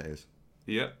edition that is.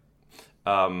 Yeah.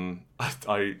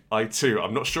 I too.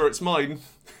 I'm not sure it's mine.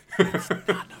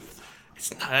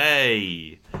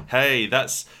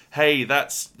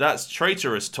 That's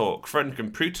traitorous talk. Friend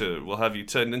computer will have you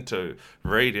turned into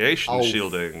radiation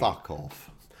shielding. Fuck off.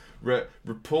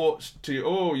 Report to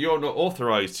you're not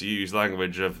authorized to use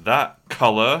language of that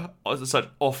color, such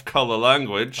off-color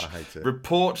language. I hate it.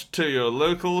 Report to your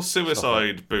local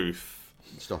suicide booth.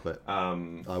 Stop it. I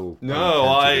will. no,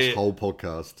 cancel this whole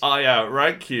podcast. I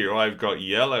outrank you. I've got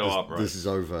yellow upright. This is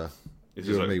over. This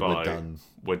You is and me, bye. we're done.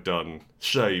 We're done.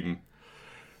 Shame.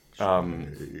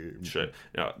 Shit.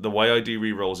 Yeah, the way I do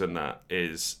rerolls in that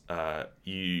is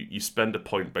you spend a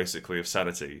point basically of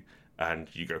sanity and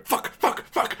you go fuck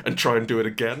and try and do it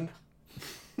again.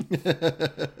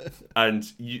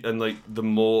 and like the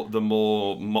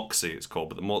more moxie it's called,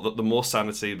 but the more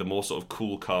sanity, the more sort of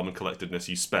cool, calm, and collectedness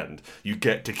you spend, you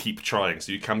get to keep trying,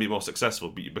 so you can be more successful,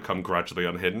 but you become gradually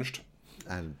unhinged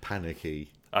And panicky.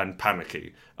 and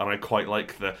panicky. And I quite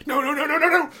like the no,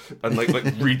 and like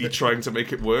really trying to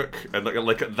make it work. And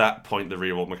like at that point, the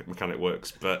reroll mechanic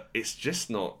works, but it's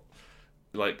just not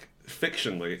like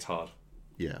fictionally. It's hard.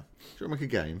 Yeah. Should we make a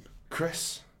game?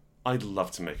 Chris, I'd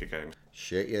love to make a game.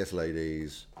 Shit, yes,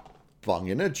 ladies. Bung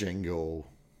in a jingle.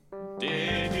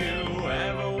 Did you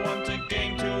ever want a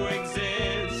game to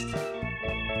exist,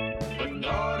 but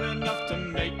not enough to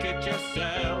make it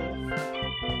yourself?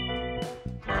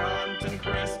 Grant and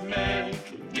Chris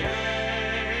make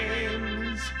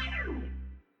games.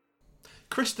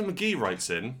 Krista McGee writes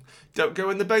in, "Don't go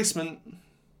in the basement."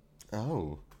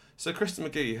 Oh. So Krista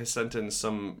McGee has sent in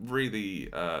some really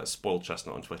spoiled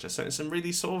chestnut on Twitter. Sent in some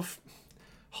really sort of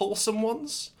wholesome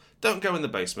ones. Don't go in the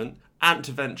basement. Ant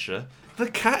Venture. The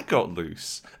cat got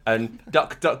loose. And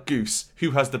Duck Duck Goose.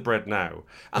 Who has the bread now?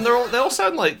 And they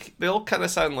all kind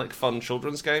of sound like fun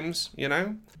children's games. You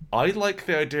know. I like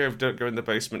the idea of Don't Go in the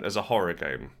Basement as a horror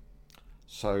game.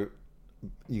 So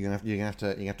you're gonna have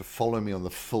to follow me on the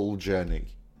full journey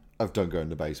of Don't Go in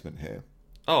the Basement here.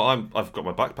 Oh, I've got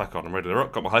my backpack on. I'm ready to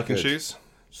rock. Got my hiking Good. shoes.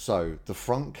 So the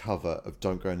front cover of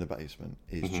Don't Go in the Basement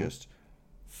is just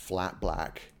flat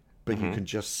black, but you can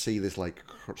just see this like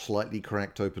slightly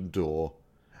cracked open door,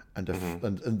 and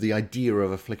and the idea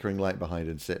of a flickering light behind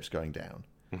and steps going down,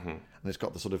 and it's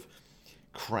got the sort of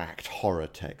cracked horror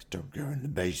text. Don't go in the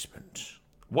basement.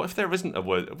 What if there isn't a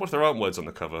word? What if there aren't words on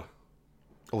the cover?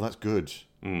 Oh, that's good.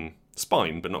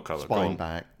 Spine, but not cover. Go Spine on.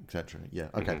 back, etc. Yeah.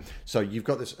 Okay. So you've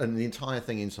got this, and the entire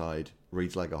thing inside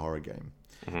reads like a horror game,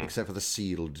 except for the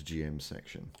sealed GM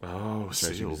section. Oh, So it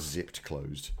was sealed. zipped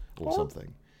closed or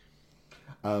something.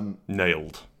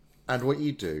 Nailed. And what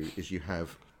you do is you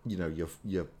have,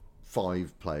 your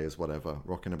 5 players, whatever,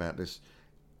 rocking about this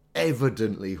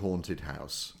evidently haunted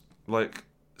house. Like,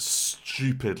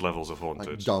 stupid levels of haunted.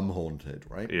 Like dumb haunted,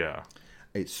 right? Yeah.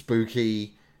 It's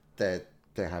spooky.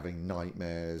 They're having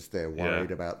nightmares. They're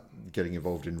worried about getting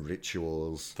involved in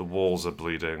rituals. The walls are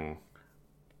bleeding.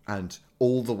 And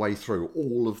all the way through,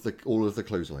 all of the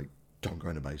clues are like, don't go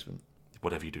in the basement.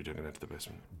 Whatever you do, don't go into the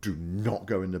basement. Do not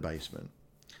go in the basement.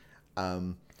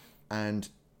 And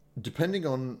depending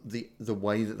on the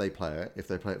way that they play it, if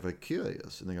they play it very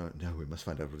curious and they go, no, we must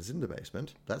find out what is in the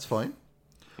basement, that's fine.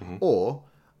 Or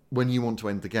when you want to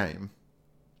end the game,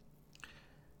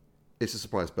 it's a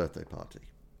surprise birthday party.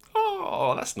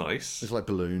 Oh, that's nice. It's like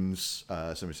balloons.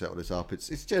 Somebody set all this up.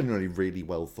 It's generally really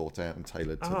well thought out and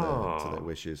tailored to their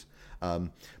wishes.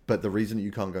 But the reason that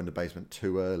you can't go in the basement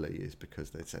too early is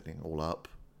because they're setting it all up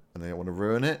and they don't want to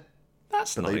ruin it.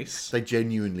 That's But nice. They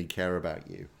genuinely care about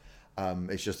you.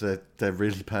 It's just that they're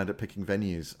really bad at picking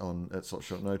venues at such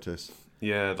short notice.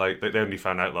 Yeah, like, they only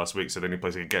found out last week, so the only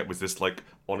place they could get was this, like,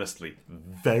 honestly,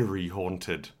 very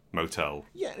haunted motel.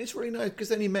 Yeah, and it's really nice because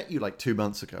they only met you like 2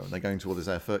 months ago, and they're going to all this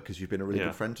effort because you've been a really Yeah.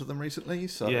 good friend to them recently.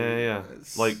 So Yeah.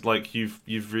 it's, Like you're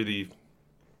really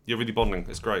bonding.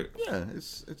 It's great. yeah,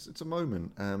 it's a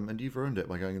moment, and you've ruined it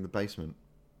by going in the basement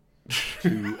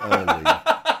too early.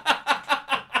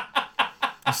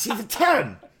 You see the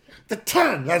turn? The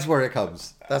turn! That's where it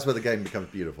comes. That's where the game becomes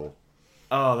beautiful.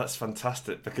 Oh, that's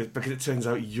fantastic, because it turns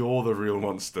out you're the real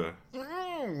monster.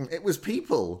 It was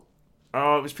people.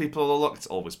 Oh, it was people all along. It's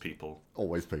always people.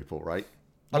 Always people, right?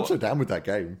 I'm so down with that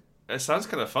game. It sounds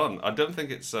kind of fun. I don't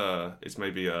think it's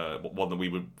maybe one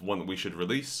that we should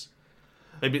release.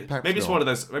 Maybe it's not.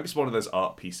 one of those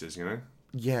art pieces, you know?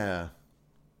 Yeah.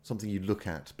 Something you look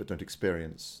at but don't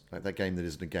experience. Like that game that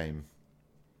isn't a game.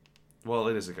 Well,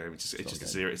 it is a game. It's just a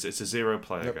zero. It's a zero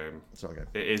player game. It's not a game.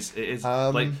 It is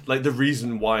like the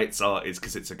reason why it's art is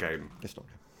because it's a game. It's not a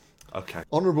game. Okay.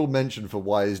 Honourable mention for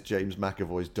Why is James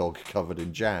McAvoy's Dog Covered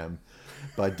in Jam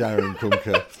by Darren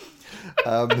Kunker.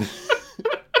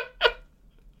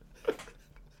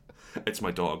 It's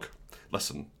my dog.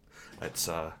 Listen, it's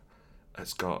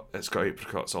got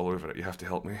apricots all over it. You have to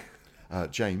help me.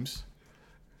 James,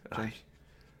 Aye.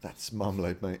 that's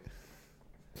marmalade, mate.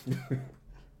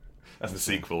 That's the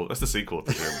sequel. That's the sequel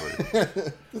to Game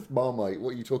Boy. That's Marmite. What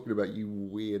are you talking about, you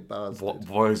weird bastard?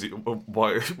 Why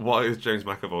is James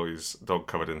McAvoy's dog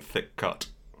covered in thick cut?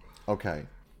 Okay,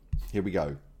 here we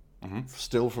go.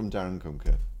 Still from Darren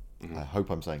Kunker. I hope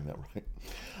I'm saying that right.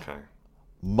 Okay.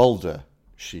 Mulder,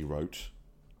 she wrote.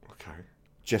 Okay.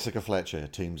 Jessica Fletcher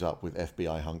teams up with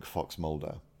FBI hunk Fox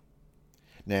Mulder.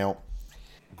 Now,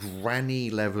 granny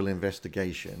level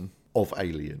investigation of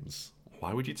aliens.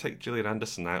 Why would you take Gillian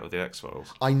Anderson out of the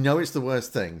X-Files? I know it's the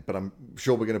worst thing, but I'm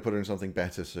sure we're going to put her in something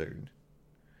better soon.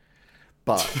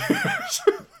 But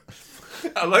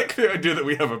I like the idea that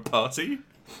we have a party.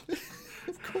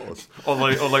 of course, Or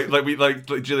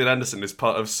like Gillian Anderson is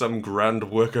part of some grand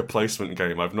worker placement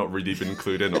game I've not really been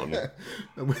clued in on.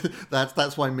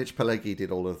 that's why Mitch Pileggi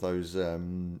did all of those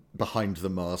behind the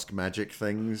mask magic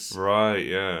things. Right,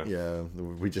 yeah. Yeah,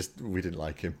 we didn't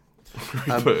like him.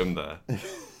 We put him there.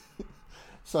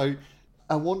 So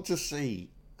I want to see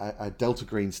a Delta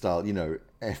Green style,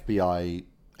 FBI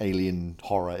alien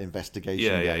horror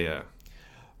investigation game. Yeah.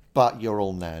 But you're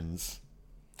all nans.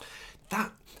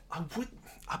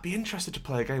 I'd be interested to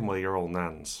play a game where you're all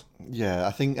nans. Yeah,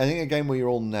 I think a game where you're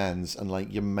all nans and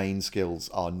like your main skills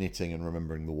are knitting and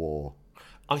remembering the war.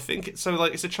 I think it's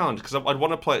a challenge because I'd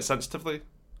want to play it sensitively.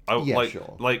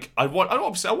 Sure. I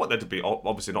want there to be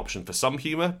obviously an option for some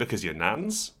humour because you're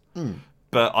nans.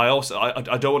 But I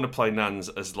don't want to play nans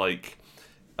as like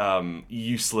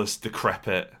useless,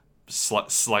 decrepit,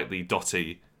 slightly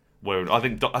dotty. Where I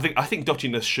think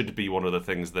dottiness should be one of the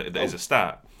things that is a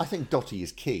stat. I think dotty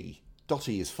is key.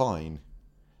 Dotty is fine,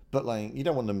 but like you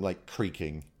don't want them like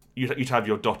creaking. You'd have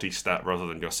your dotty stat rather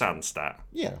than your sand stat.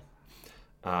 Yeah.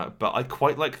 But I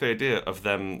quite like the idea of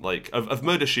them of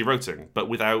Murder She Wroting, but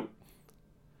without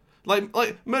like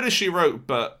Murder She Wrote,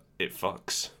 but it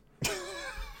fucks.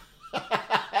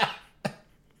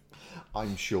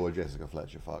 I'm sure Jessica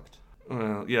Fletcher fucked.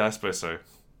 Well, yeah, I suppose so.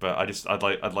 But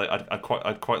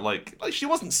I'd quite like she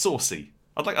wasn't saucy.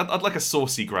 I'd like a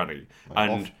saucy granny.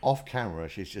 And off camera,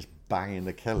 she's just banging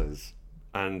the killers.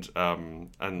 And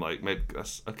like maybe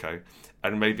that's okay.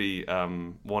 And maybe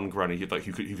one granny who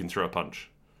can throw a punch.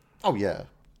 Oh yeah,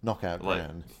 knockout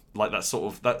Gran. Like that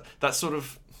sort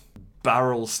of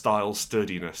barrel style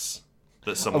sturdiness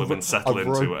that some women settle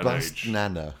into at an age.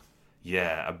 Nana.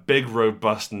 Yeah, a big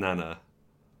robust nana.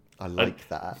 I like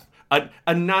that.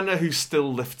 A nana who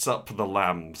still lifts up the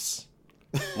lambs.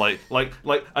 like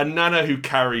a nana who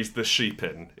carries the sheep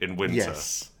in winter.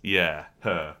 Yes. Yeah,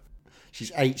 her.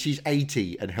 She's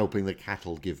 80 and helping the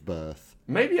cattle give birth.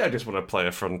 Maybe I just want to play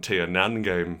a Frontier Nan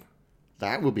game.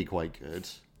 That would be quite good.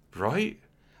 Right?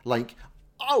 Like,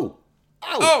 Oh!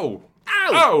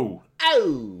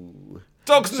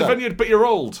 Dogs in the vineyard, but you're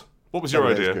old. What was your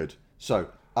idea? That's good. So,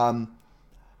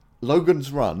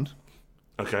 Logan's Run.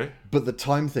 Okay. But the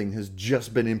time thing has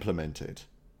just been implemented.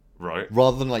 Right.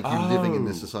 Rather than like you living in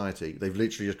this society, they've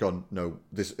literally just gone, no,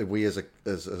 we as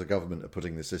a government are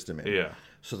putting this system in. Yeah.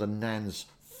 So the nans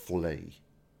flee.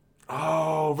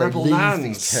 Oh, They rebel leave nans.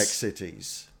 these tech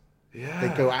cities. Yeah. They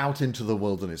go out into the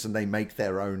wilderness and they make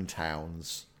their own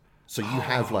towns. So you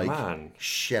have like man.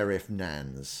 Sheriff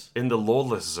Nans. In the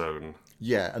lawless zone.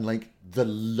 Yeah, and like the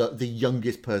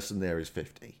youngest person there is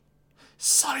 50.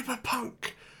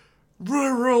 Cyberpunk.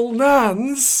 Rural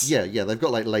nans. Yeah, they've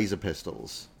got like laser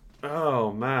pistols.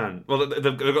 Oh man! Well,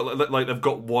 they've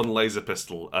got one laser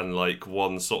pistol and like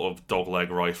one sort of dogleg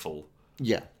rifle,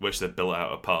 Yeah, which they've built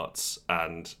out of parts,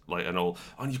 and like an old.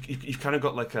 And you've kind of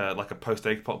got like a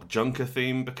post-apoc junker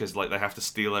theme because like they have to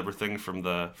steal everything from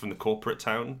the corporate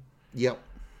town. yep.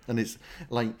 And it's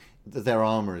like their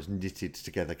armor is knitted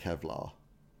together Kevlar,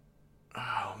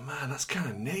 Oh man, that's kind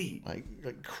of neat.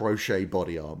 like crochet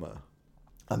body armor.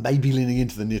 I may be leaning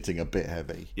into the knitting a bit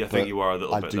heavy. Yeah, I think you are a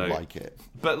little I bit. do though. like it.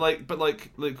 But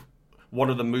one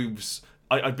of the moves,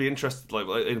 I'd be interested, like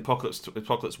in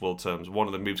apocalypse world terms, one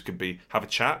of the moves could be have a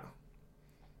chat,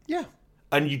 Yeah.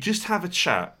 and you just have a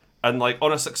chat, and like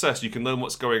on a success, you can learn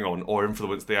what's going on or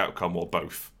influence the outcome or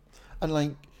both. And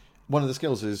like, one of the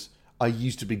skills is, I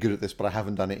used to be good at this, but I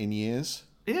haven't done it in years.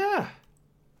 Yeah,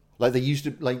 Like, they used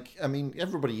to, like, I mean,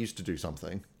 everybody used to do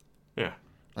something. yeah,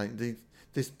 Like,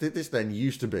 this then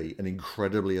used to be an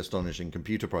incredibly astonishing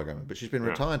computer programmer, but she's been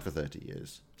retired for 30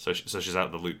 years. So she's out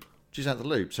of the loop. She's out the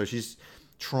loop. So she's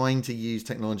trying to use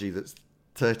technology that's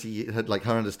 30, like,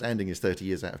 her understanding is 30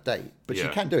 years out of date. But she Yeah.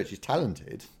 can do it. She's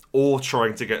talented. Or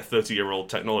trying to get 30-year-old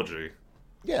technology,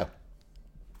 Yeah.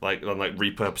 like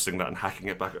repurposing that and hacking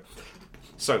it back up.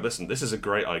 So listen, this is a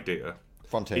great idea.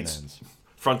 Frontier It's- Nans.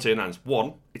 Frontier Nans.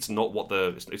 One, it's not what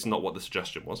the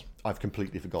suggestion was. I've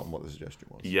completely forgotten what the suggestion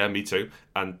was. Yeah, me too.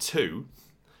 And two,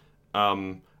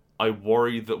 I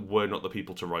worry that we're not the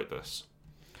people to write this.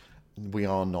 We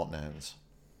are not Nans.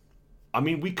 I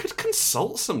mean, we could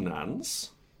consult some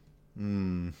Nans.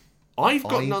 I've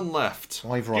got none left.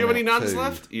 I've Do you have run any out Nans too.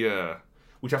 left? Yeah.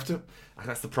 We'd have to.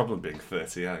 That's the problem being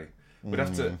 30, eh? We'd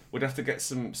have to get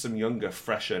some younger,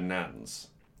 fresher Nans.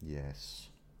 Yes.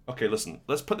 Okay, listen.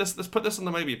 Let's put this on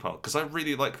the maybe part because I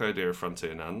really like the idea of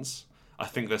Frontier Nans. I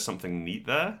think there's something neat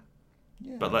there.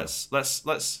 Yeah. But let's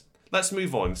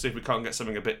move on and see if we can't get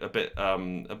something a bit.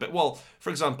 Well, for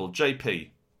example, JP,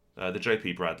 the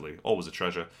JP Bradley, always a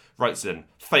treasure, writes in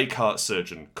fake heart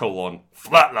surgeon :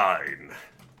 flatline.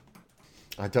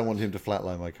 I don't want him to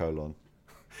flatline my colon.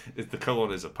 The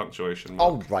colon is a punctuation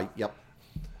mark. Oh, right. Yep.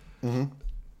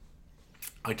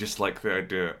 I just like the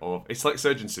idea of it's like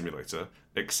Surgeon Simulator,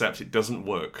 except it doesn't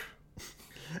work.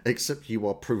 Except you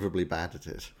are provably bad at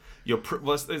it.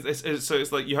 So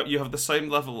it's like you have the same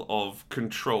level of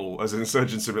control as in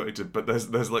Surgeon Simulator, but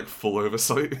there's like full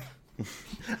oversight.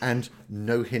 And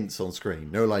no hints on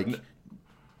screen. No, like,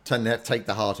 take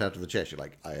the heart out of the chest. You're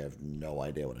like, I have no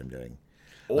idea what I'm doing.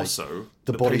 Also,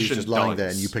 The body is patient just lying dies. there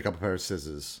and you pick up a pair of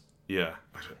scissors. Yeah.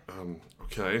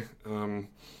 Okay.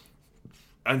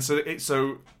 And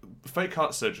so Fake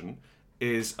Heart Surgeon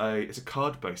is it's a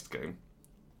card-based game,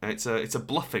 and it's a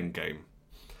bluffing game,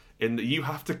 in that you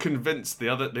have to convince the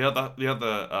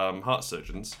other heart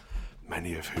surgeons,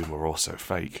 many of whom are also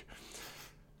fake,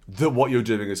 that what you're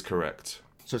doing is correct.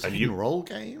 So it's a And hidden roll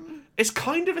game? It's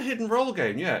kind of a hidden role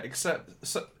game, yeah. Except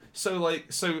the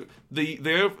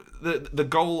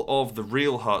goal of the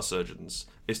real heart surgeons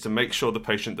is to make sure the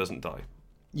patient doesn't die.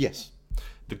 Yes.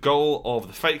 The goal of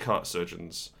the fake heart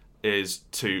surgeons is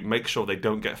to make sure they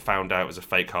don't get found out as a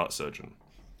fake heart surgeon.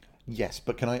 Yes,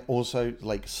 but can I also,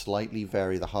 like, slightly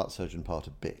vary the heart surgeon part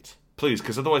a bit? Please,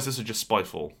 because otherwise this is just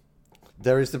Spyfall.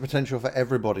 There is the potential for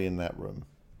everybody in that room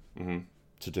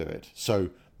to do it. So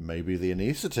maybe the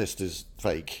anaesthetist is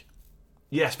fake.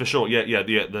 Yes, for sure. Yeah.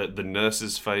 The nurse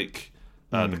is fake.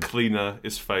 The cleaner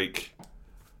is fake.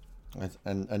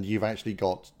 And you've actually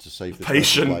got to save the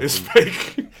Patient is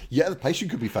fake. Yeah, the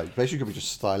patient could be fake. The patient could be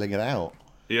just styling it out.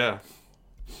 Yeah.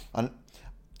 And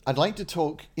I'd like to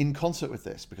talk in concert with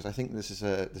this because I think this is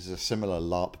a similar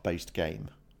LARP-based game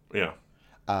Yeah.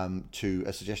 to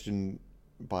a suggestion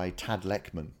by Tad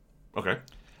Leckman, Okay.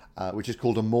 which is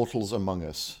called Immortals Among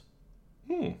Us.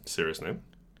 Serious name.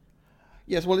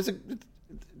 Yes, well, it's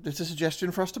a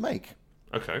suggestion for us to make.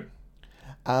 Okay.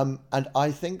 And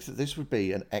I think that this would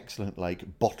be an excellent,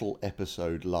 like, bottle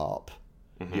episode LARP.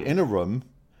 You're in a room.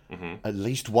 At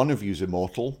least one of you's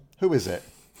immortal. Who is it?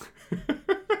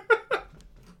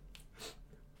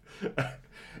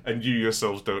 And you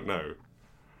yourselves don't know.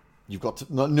 You've got to...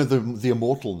 No, the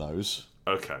immortal knows.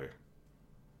 Okay.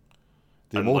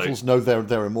 The And, immortals know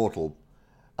they're immortal.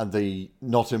 And the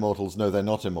not immortals know they're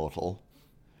not immortal.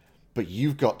 But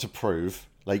you've got to prove...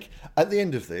 Like, at the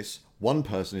end of this, one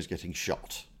person is getting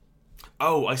shot.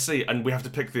 Oh, I see. And we have to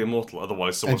pick the immortal,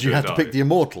 otherwise And someone's you going have to to pick the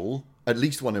immortal, at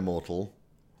least one immortal.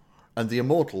 And the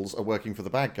immortals are working for the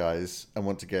bad guys and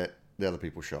want to get the other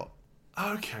people shot.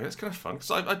 Okay, that's kind of fun. Because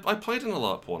I played in a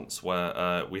LARP once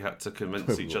where we had to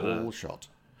convince each We're other... all shot.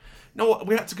 No,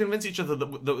 we had to convince each other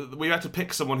that we had to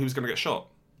pick someone who's going to get shot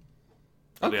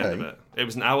at the end of Okay. it. It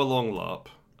was an hour-long LARP.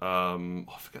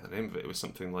 I forget the name of it. It was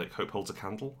something like Hope Holds a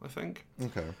Candle, I think.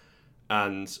 Okay.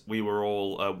 And we were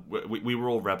all we were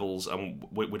all rebels, and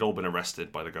we'd all been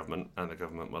arrested by the government. And the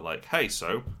government were like, "Hey,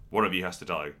 so one of you has to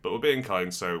die, but we're being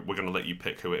kind, so we're going to let you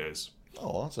pick who it is."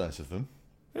 Oh, that's nice of them.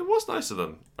 It was nice of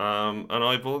them, and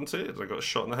I volunteered. I got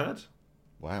shot in the head.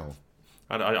 Wow.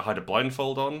 I had a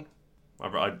blindfold on. I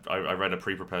read a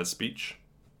pre-prepared speech.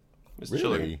 It was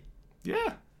chilling. Really?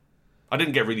 Yeah. I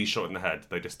didn't get really shot in the head.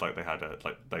 They just they had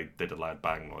they did a loud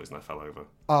bang noise and I fell over.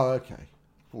 Oh, okay.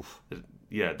 Oof.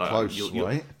 Yeah, Close,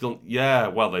 right? Yeah,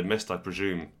 well, they missed, I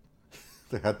presume.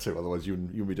 They had to, otherwise you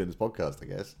wouldn't be doing this podcast, I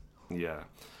guess. Yeah,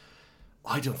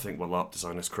 I don't think we're LARP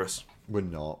designers, Chris. We're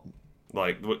not.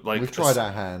 Like We've tried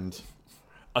our hand.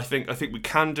 I think we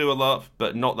can do a LARP,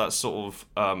 but not that sort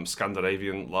of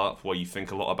Scandinavian LARP where you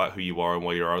think a lot about who you are and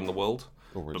where you are in the world.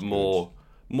 But more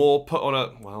put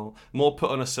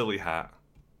on a silly hat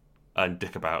and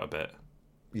dick about a bit.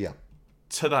 Yeah.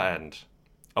 To that end,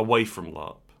 away from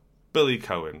LARP, Billy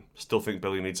Cohen. Still think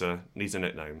Billy needs a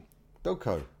nickname.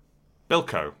 Bilko.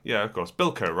 Bilko, yeah, of course.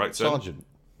 Bilko, right? Sergeant.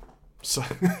 So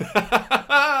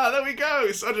there we go.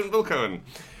 Sergeant Bill Cohen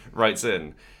writes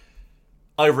in.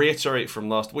 I reiterate from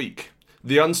last week,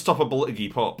 the unstoppable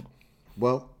Iggy Pop.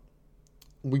 Well,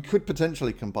 we could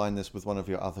potentially combine this with one of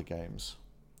your other games.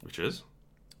 Which is?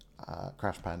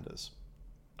 Crash Pandas.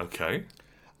 Okay.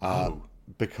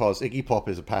 Because Iggy Pop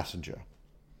is a passenger.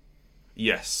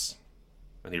 Yes.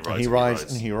 And he rides. And he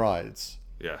rides and he rides.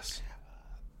 Yes.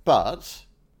 But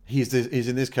he's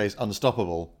in this case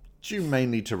unstoppable, due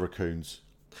mainly to raccoons.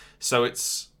 So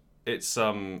it's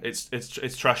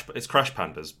Crash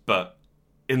Pandas, but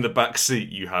in the back seat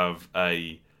you have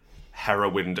a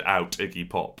heroined out Iggy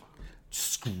Pop.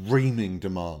 Screaming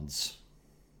demands.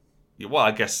 Yeah, well,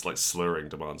 I guess slurring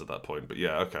demands at that point, but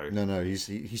yeah, okay. No,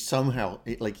 he's somehow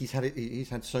he's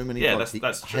had so many. Yeah, drugs,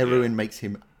 that's true, heroin makes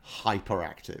him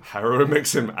hyperactive. Heroin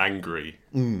makes him angry.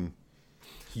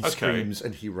 He screams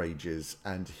and he rages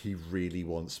and he really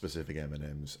wants specific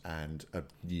M&Ms and a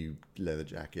new leather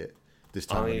jacket. This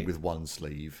time only with one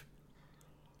sleeve.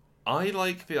 I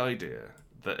like the idea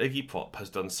that Iggy Pop has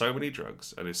done so many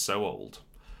drugs and is so old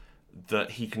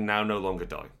that he can now no longer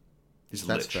die. He's a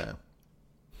That's lich. fair.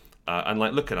 And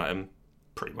looking at him,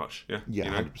 pretty much, yeah.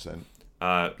 Yeah,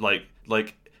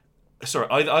 100%. Sorry,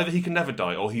 either he can never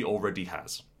die or he already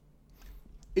has.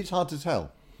 It's hard to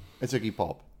tell. It's Iggy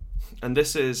Pop. And I'm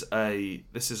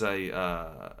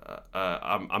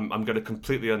going to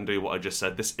completely undo what I just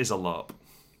said. This is a LARP.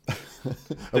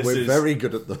 And we're very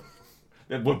good at them.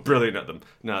 We're brilliant at them.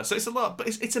 No, so it's a LARP, but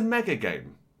it's a mega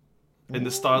game in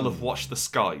the style of Watch the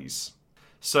Skies.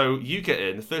 So you get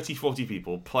in 30, 40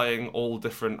 people playing all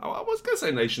different. I was going to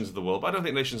say nations of the world, but I don't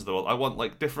think nations of the world. I want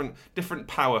different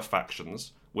power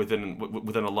factions within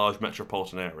a large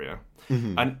metropolitan area,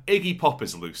 and Iggy Pop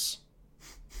is loose.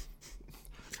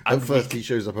 At first, he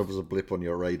shows up as a blip on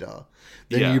your radar.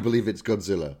 Then you believe it's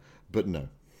Godzilla, but no.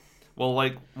 Well,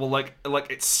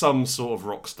 it's some sort of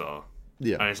rock star.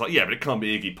 Yeah. And it's but it can't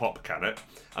be Iggy Pop, can it?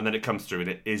 And then it comes through, and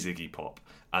it is Iggy Pop.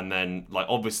 And then,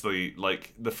 obviously,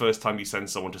 the first time you send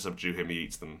someone to subdue him, he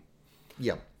eats them.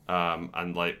 Yeah.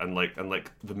 And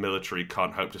the military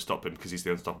can't hope to stop him because he's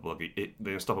the unstoppable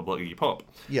Iggy Pop.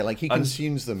 Yeah, he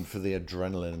consumes them for the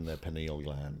adrenaline in their pineal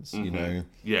glands. You know.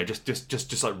 Yeah, just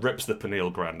rips the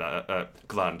pineal gland out,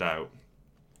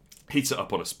 heats it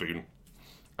up on a spoon,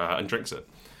 and drinks it.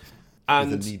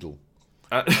 And with a needle.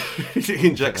 He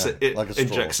injects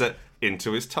injects it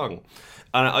into his tongue,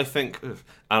 and I think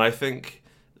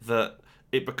that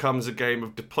it becomes a game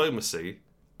of diplomacy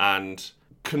and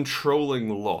controlling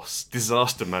loss,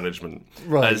 disaster management.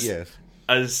 Right. Yes.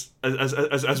 As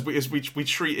we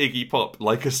treat Iggy Pop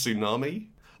like a tsunami.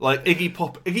 Like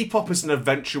Iggy Pop is an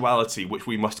eventuality which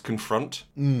we must confront.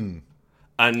 And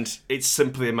it's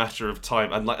simply a matter of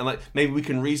time. And maybe we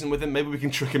can reason with him. Maybe we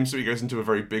can trick him so he goes into a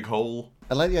very big hole.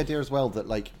 I like the idea as well that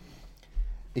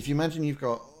if you imagine you've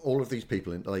got all of these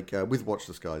people in with Watch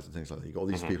the Skies and things like that, you've got all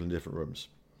these people in different rooms,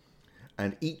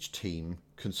 and each team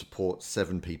can support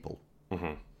 7 people.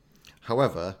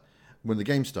 However, when the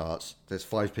game starts, there's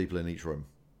 5 people in each room.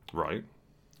 Right.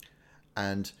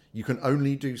 And you can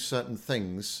only do certain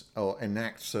things or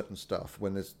enact certain stuff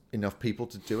when there's enough people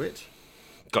to do it.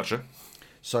 Gotcha.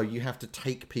 So you have to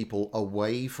take people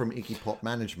away from Iggy Pop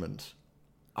management.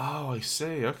 Oh, I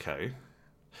see. Okay.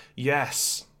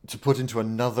 Yes. To put into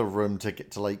another room to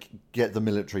get the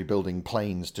military building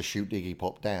planes to shoot Iggy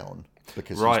Pop down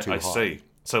because he's too high. See.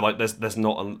 So there's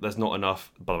not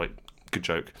enough. By the way, good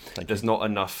joke. There's not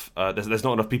enough. There's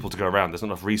not enough people to go around. There's not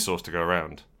enough resource to go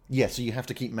around. Yeah, so you have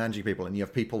to keep managing people, and you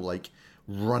have people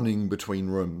running between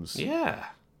rooms. Yeah.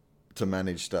 To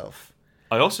manage stuff.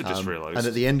 I also just realised. And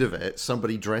at the end of it,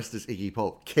 somebody dressed as Iggy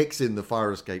Pop kicks in the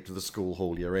fire escape to the school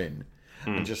hall you're in,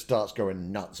 and just starts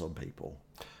going nuts on people.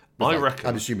 I reckon.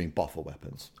 I'm assuming bottle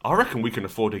weapons. I reckon we can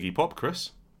afford Iggy Pop,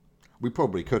 Chris. We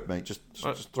probably could, mate. Just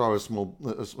throw a small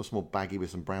baggie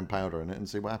with some brown powder in it and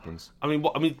see what happens.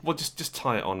 We'll just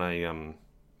tie it on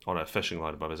a fishing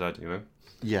line above his head, you know?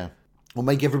 Yeah. Or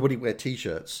make everybody wear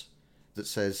T-shirts that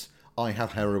says, I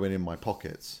have heroin in my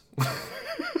pockets.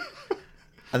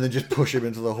 And then just push him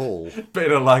into the hall. But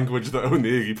in a language that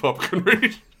only Iggy Pop can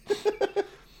read.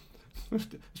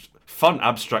 Fun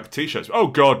abstract T-shirts. Oh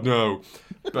God, no!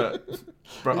 But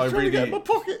I Trying to get in my really,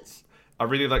 pockets. I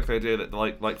really like the idea that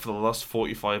like for the last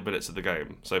 45 minutes of the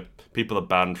game, so people are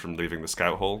banned from leaving the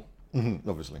scout hall,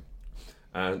 Obviously.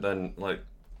 and then like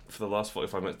for the last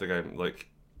 45 minutes of the game, like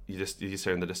you just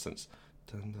hear in the distance,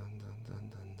 dun, dun, dun,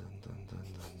 dun, dun, dun, dun,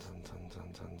 dun, dun, dun,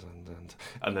 dun, dun, dun, dun,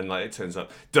 and then like it turns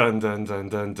up dun dun dun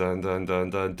dun dun dun dun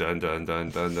dun dun dun dun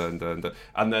dun dun dun dun,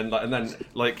 and then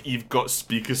you've got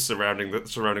speakers surrounding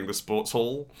the sports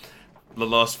hall. The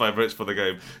last 5 minutes for the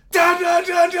game, dun, dun,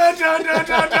 dun, dun, dun, dun,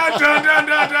 dun, dun, dun,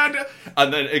 dun, dun, dun.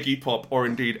 And then Iggy Pop, or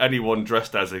indeed anyone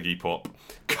dressed as Iggy Pop,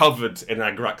 covered in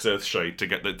Agrax Earthshade to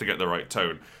get the right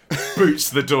tone, boots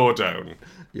the door down,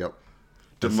 Yep.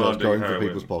 demanding Going for heroin.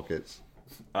 people's pockets.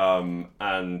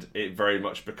 And it very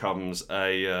much becomes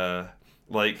a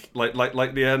like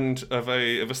the end of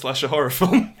a slasher horror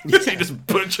film. He just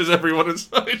butchers everyone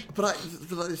inside. But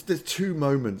there's two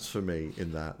moments for me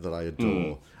in that I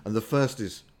adore. And the first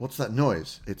is, what's that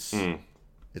noise? It's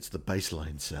the bass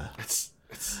line, sir. It's.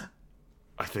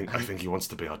 I think he wants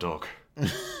to be our dog.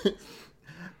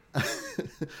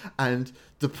 And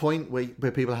the point where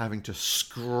people are having to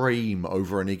scream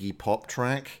over an Iggy Pop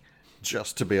track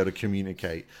just to be able to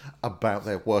communicate about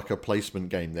their worker placement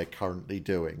game they're currently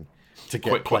doing to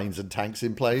get planes and tanks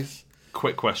in place.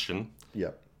 Quick question.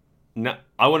 Yep. Now,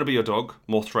 I want to be your dog.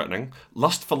 More threatening.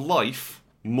 Lust for Life.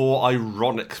 More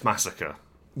ironic massacre.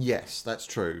 Yes, that's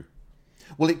true.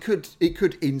 Well, it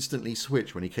could instantly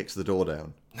switch when he kicks the door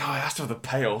down. No, it has to have the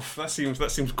payoff. That seems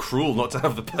cruel not to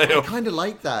have the I payoff. kind of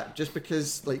like that, just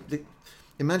because, like,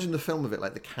 imagine the film of it,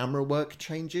 like the camera work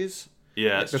changes.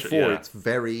 Yeah, Like, it's true, before yeah. it's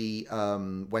very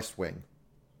West Wing,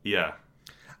 Yeah.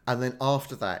 and then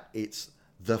after that, it's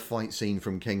the fight scene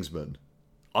from Kingsman.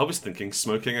 I was thinking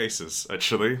Smoking Aces,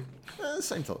 actually.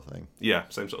 Same sort of thing. Yeah,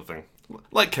 same sort of thing.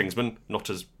 Like Kingsman, not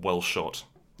as well shot.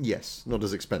 Yes, not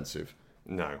as expensive.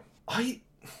 No. I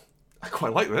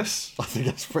quite like this. I think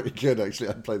that's pretty good, actually.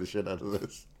 I'd play the shit out of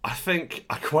this. I think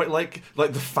I quite like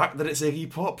the fact that it's Iggy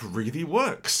Pop really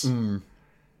works.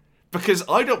 Because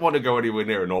I don't want to go anywhere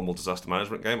near a normal disaster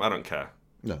management game. I don't care.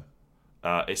 No.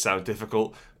 It sounds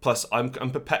difficult. Plus, I'm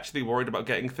perpetually worried about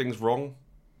getting things wrong.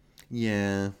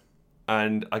 Yeah.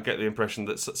 And I get the impression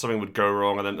that something would go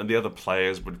wrong, and then the other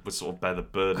players would sort of bear the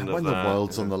burden And of when that. the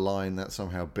world's on the line, that's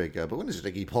somehow bigger. But when is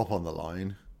Iggy Pop on the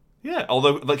line? Yeah,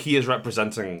 although like he is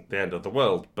representing the end of the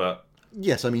world, but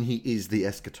Yes, I mean, he is the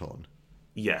eschaton.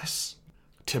 yes.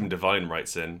 Tim Devine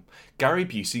writes in, Gary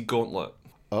Busey Gauntlet.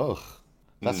 Ugh.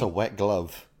 That's a wet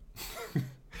glove.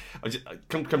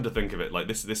 Come to think of it, like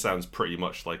this sounds pretty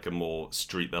much like a more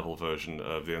street level version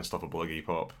of the Unstoppable Iggy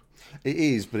Pop. It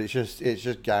is, but it's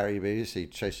just Gary Busey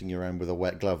chasing you around with a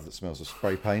wet glove that smells of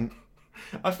spray paint.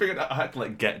 I figured I had to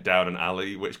like get down an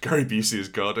alley which Gary Busey is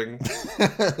guarding.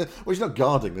 Well, he's not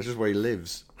guarding. That's just where he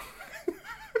lives.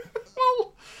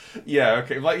 Well, yeah,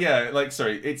 okay,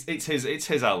 sorry, it's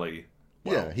his alley.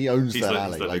 Well, Yeah, he owns he's that li-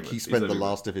 alley. he's Like, living he it. spent He's the living it.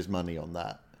 last of his money on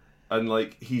that. And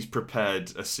like he's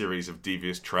prepared a series of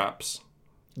devious traps.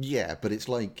 Yeah, but it's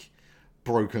like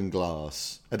broken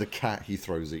glass and a cat he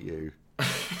throws at you.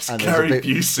 And Gary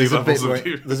Busey levels of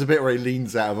abuse. there's a bit where he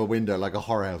leans out of a window like a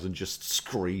horror house and just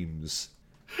screams.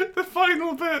 The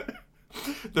final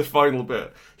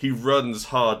bit. He runs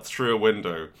hard through a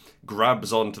window,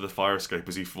 grabs onto the fire escape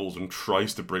as he falls, and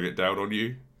tries to bring it down on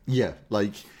you. Yeah,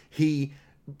 like he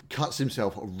cuts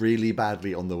himself really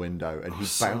badly on the window and he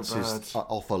so bounces bad.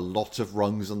 off a lot of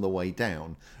rungs on the way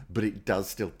down, but it does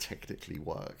still technically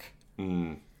work.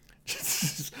 Just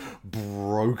this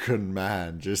broken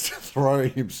man just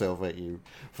throwing himself at you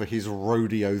for his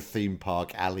rodeo theme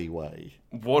park alleyway.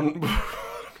 One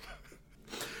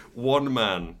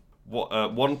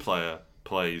player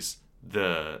plays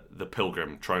the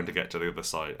pilgrim trying to get to the other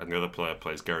side, and the other player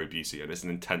plays Gary Busey, and it's an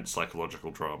intense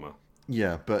psychological drama.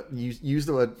 Yeah, but you use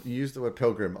the word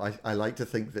pilgrim. I like to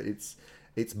think that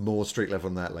it's more street level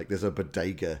than that. Like there's a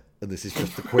bodega, and this is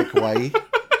just the quick way.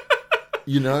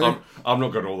 You know? I'm not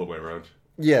going all the way around.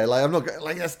 Yeah, like I'm not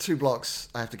like that's 2 blocks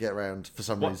I have to get around for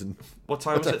some reason. What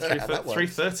time is it? That works.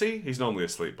 3:30? He's normally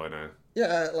asleep by now.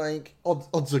 Yeah, like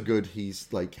odds are good he's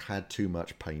like had too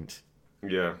much paint.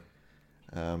 Yeah.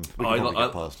 We can probably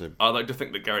get past him. I like to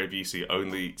think that Gary Busey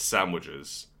only eats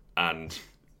sandwiches and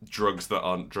drugs that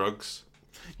aren't drugs.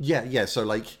 Yeah. So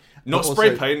like Not but spray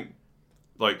also- paint,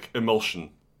 like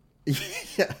emulsion.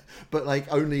 Yeah, but like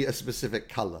only a specific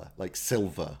color, like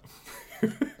silver,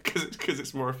 Because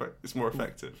it's more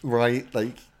effective. right?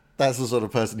 Like That's the sort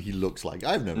of person he looks like.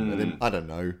 I've never met him. I don't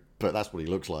know, but that's what he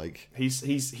looks like. He's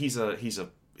a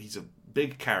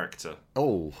big character.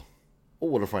 Oh,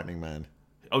 what a frightening man.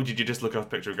 Oh, did you just look up a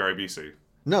picture of Gary Busey?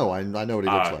 No, I know what he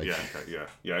looks like. Yeah, okay,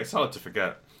 yeah. It's hard to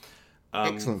forget.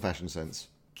 Excellent fashion sense.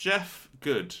 Jeff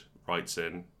Good writes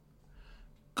in,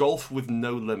 golf with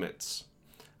no limits.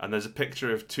 And there's a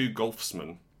picture of two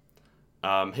golfsmen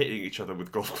hitting each other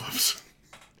with golf clubs.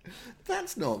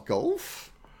 That's not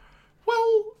golf.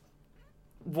 Well,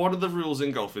 one of the rules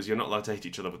in golf is you're not allowed to hit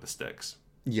each other with the sticks.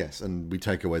 Yes, and we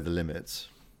take away the limits.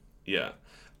 Yeah.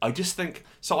 I just think...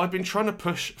 So I've been trying to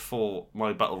push for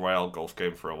my Battle Royale golf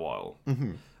game for a while. Mm-hmm.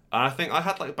 And I think I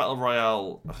had like Battle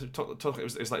Royale... It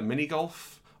was like mini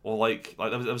golf, or like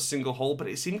there was single hole, but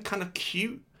it seemed kind of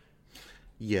cute.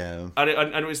 Yeah. And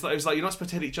it was like you're not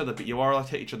supposed to hit each other, but you are allowed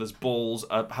to hit each other's balls.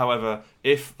 However,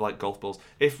 if like golf balls,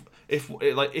 if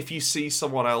you see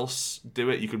someone else do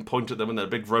it, you can point at them, and then a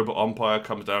big robot umpire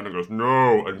comes down and goes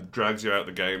no and drags you out of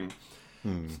the game.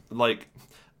 Like,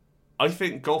 I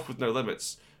think golf with no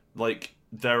limits. Like,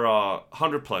 there are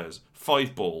 100 players,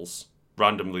 5 balls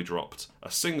randomly dropped,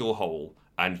 a single hole,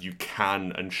 and you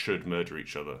can and should murder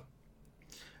each other.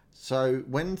 So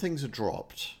when things are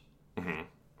dropped.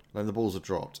 When the balls are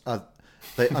dropped,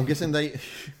 I'm guessing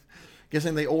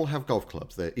they all have golf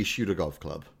clubs. They're issued a golf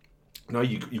club. No,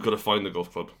 you've got to find the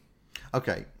golf club.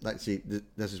 Okay, let's see.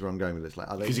 This is where I'm going with this. Like,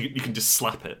 because you can just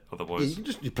slap it, otherwise.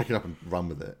 Yeah, you pick it up and run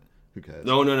with it. Who cares?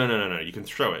 No. You can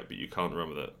throw it, but you can't run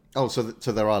with it. Oh, so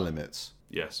there are limits.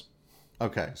 Yes.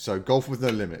 Okay, so golf with no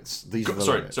limits. These are the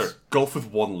limits. Sorry. Golf with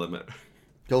one limit.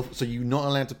 Golf. So you're not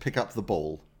allowed to pick up the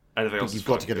ball. Anything else? But you've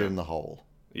got to get it in the hole.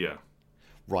 Yeah.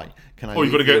 Right. Can I? Oh,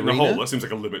 you've got to get it in the arena? hole. That seems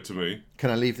like a limit to me. Can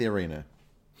I leave the arena?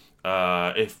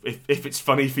 If it's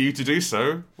funny for you to do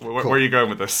so, where are you going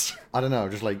with this? I don't know.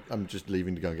 I'm just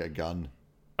leaving to go and get a gun.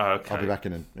 Okay. I'll be back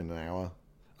in an hour.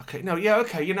 Okay. No. Yeah.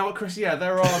 Okay. You know what, Chris? Yeah,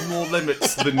 there are more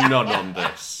limits than none on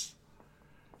this.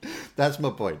 That's my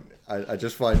point. I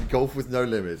just find golf with no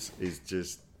limits is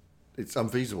just it's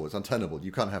unfeasible. It's untenable.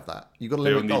 You can't have that. You got to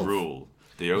limit golf.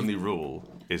 The only rule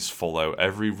is follow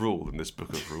every rule in this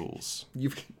book of rules.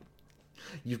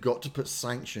 You've got to put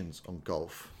sanctions on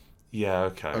golf. Yeah,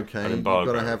 okay. Okay, An you've got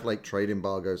embargo. to have like trade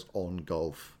embargoes on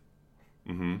golf.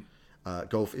 Mm-hmm.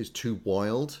 Golf is too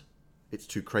wild, it's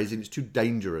too crazy, and it's too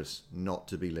dangerous not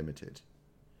to be limited.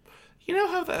 You know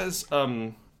how there's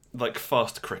like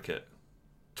fast cricket,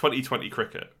 2020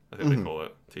 cricket, I think they call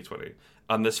it T20,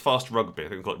 and there's fast rugby. I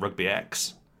think they call it Rugby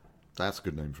X. That's a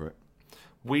good name for it.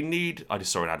 I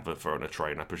just saw an advert for it on a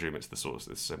train. I presume it's the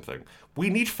same thing.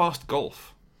 We need fast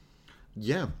golf.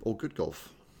 Yeah, or good golf.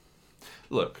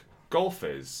 Look, golf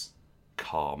is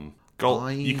calm.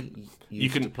 Golf. You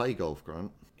can play golf, Grant.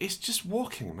 It's just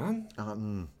walking,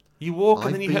 man. You walk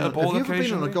and then you hit a ball Have you occasionally.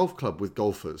 ever been on a golf club with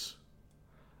golfers?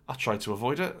 I try to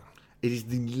avoid it. It is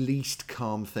the least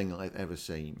calm thing I've ever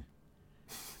seen.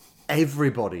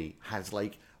 Everybody has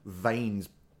like veins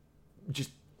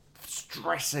just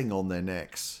stressing on their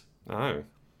necks. Oh.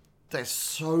 They're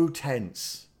so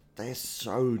tense. I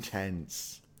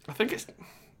think it's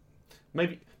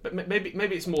maybe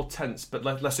it's more tense, but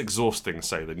less exhausting,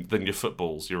 say, than your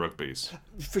footballs, your rugbies.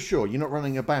 For sure, you're not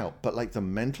running about, but like the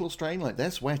mental strain, like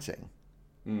they're sweating.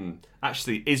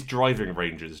 Actually, is driving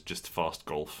ranges just fast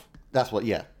golf? That's what.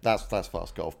 Yeah, that's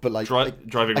fast golf. But like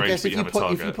driving I range, guess but if you have a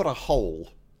target. if you put a hole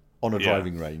on a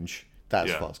driving range,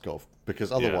 that's fast golf.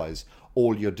 Because otherwise,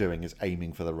 all you're doing is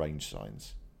aiming for the range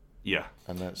signs. Yeah,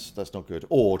 and that's not good.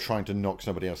 Or trying to knock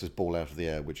somebody else's ball out of the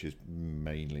air, which is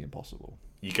mainly impossible.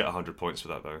 You get 100 points for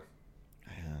that, though.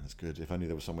 Yeah, that's good. If only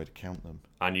there was some way to count them.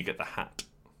 And you get the hat.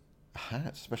 A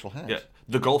hat? Special hat? Yeah,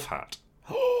 the golf hat.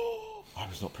 I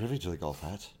was not privy to the golf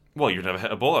hat. Well, you've never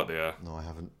hit a ball out the air. No, I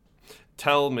haven't.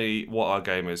 Tell me what our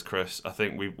game is, Chris. I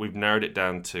think we've narrowed it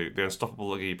down to the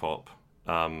Unstoppable Iggy Pop,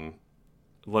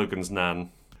 Logan's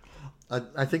Nan.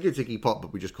 I think it's Iggy Pop,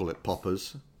 but we just call it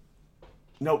Poppers.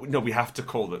 No, we have to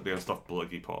call it the Unstoppable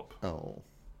Iggy Pop. Oh.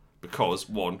 Because,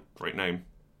 1, great name.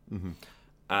 Mm-hmm.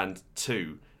 And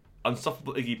 2,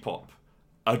 Unstoppable Iggy Pop,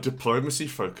 a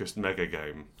diplomacy-focused mega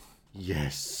game.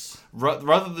 Yes.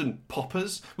 Rather than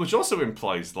poppers, which also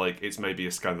implies, like, it's maybe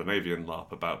a Scandinavian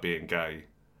LARP about being gay.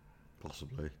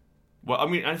 Possibly. Well, I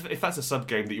mean, if that's a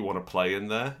sub-game that you want to play in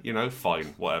there, you know,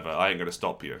 fine, whatever. I ain't going to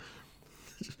stop you.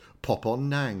 Pop on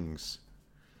nangs.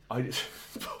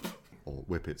 Or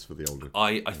whippets for the older.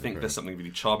 I think there's something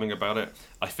really charming about it.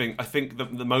 I think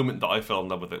the moment that I fell in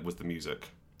love with it was the music.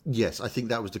 Yes, I think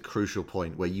that was the crucial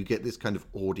point where you get this kind of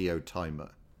audio timer.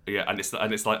 Yeah, and it's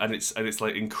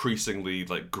like increasingly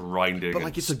like grinding. But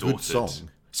like and it's a distorted. good song.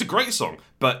 It's a great song,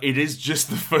 but it is just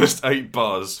the first 8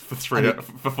 bars for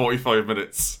 45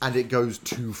 minutes. And it goes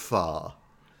too far.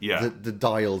 Yeah. The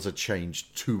dials are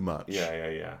changed too much.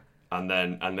 Yeah. And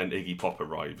then Iggy Pop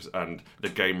arrives, and the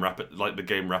game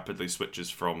rapidly switches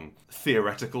from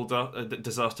theoretical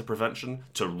disaster prevention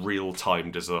to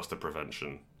real-time disaster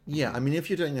prevention. Yeah, I mean, if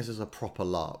you're doing this as a proper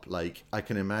LARP, like, I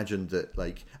can imagine that,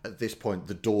 like, at this point,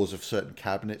 the doors of certain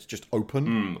cabinets just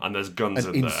open. And there's guns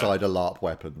and in inside are LARP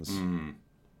weapons.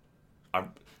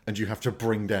 I'm And you have to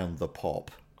bring down the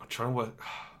pop. trying to work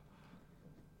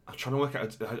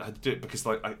out how to do it, because,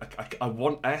 like, I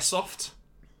want airsoft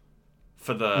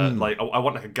for the, like, I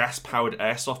want, like, a gas-powered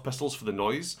airsoft pistols for the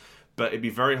noise, but it'd be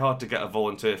very hard to get a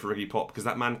volunteer for Iggy Pop, because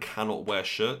that man cannot wear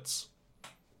shirts.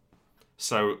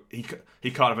 So he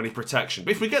can't have any protection.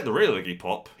 But if we get the real Iggy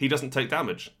Pop, he doesn't take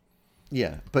damage.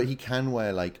 Yeah, but he can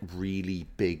wear, like, really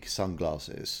big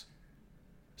sunglasses.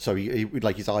 So he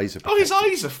like, his eyes are protected. Oh, his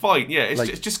eyes are fine. Yeah, it's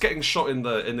Like- just getting shot in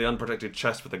the unprotected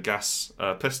chest with a gas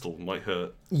pistol might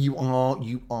hurt. You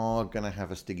are going to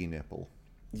have a sticky nipple.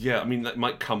 Yeah, I mean, that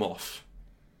might come off.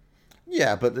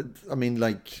 Yeah, but, I mean,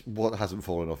 like, what hasn't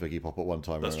fallen off Iggy Pop at one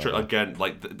time That's or true. another? Again,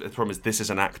 like, the problem is this is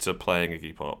an actor playing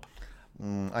Iggy Pop.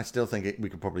 I still think we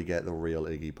could probably get the real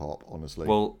Iggy Pop, honestly.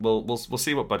 Well, we'll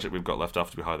see what budget we've got left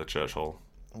after we hire the church hall.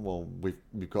 Well,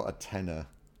 we've got a tenner,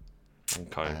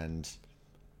 Okay. and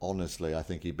honestly, I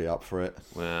think he'd be up for it.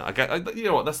 Yeah, you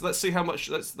know what? Let's see how much.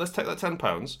 Let's take that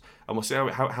 £10, and we'll see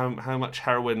how much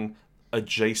heroin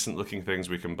adjacent looking things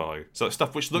we can buy. So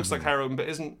stuff which looks like heroin but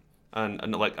isn't, and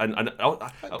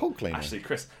pulp cleaner. Actually,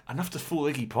 Chris, enough to fool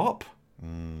Iggy Pop.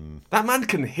 That man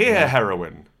can hear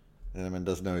heroin. The man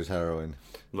does know his heroin.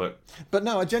 Look, But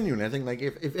no, I genuinely, I think, like,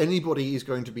 if anybody is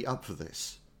going to be up for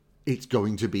this, it's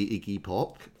going to be Iggy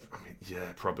Pop, I mean,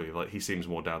 yeah, probably. Like, he seems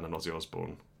more down than Ozzy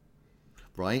Osbourne.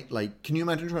 right? Like, can you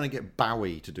imagine trying to get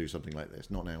Bowie to do something like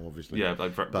this? Not now, obviously. Yeah,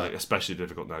 like, especially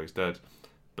difficult now he's dead.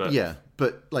 But Yeah,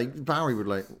 but, like, Bowie would,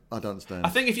 like, I don't understand. I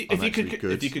think if I'm you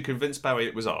actually could convince Bowie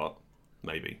it was art,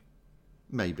 maybe.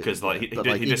 Maybe. because, like, he but,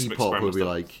 did- like, he did some Iggy Pop would be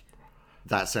experimental like,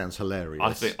 that sounds hilarious.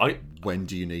 I think When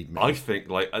do you need me? I think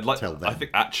Tell them. I think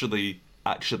actually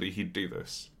he'd do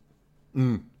this.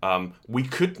 We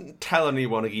couldn't tell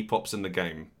anyone Iggy Pop's in the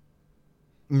game.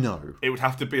 No. It would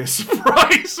have to be a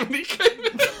surprise when he came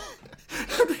in.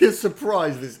 It'd be a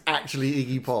surprise that it's actually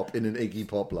Iggy Pop in an Iggy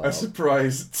Pop A live.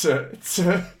 surprise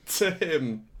to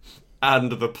him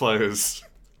and the players.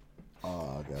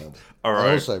 Oh, God. All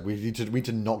right. Also, we need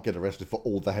to not get arrested for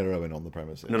all the heroin on the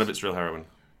premises. None of it's real heroin.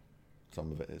 Some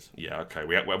of it is. Yeah, okay.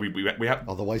 We have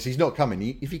Otherwise, he's not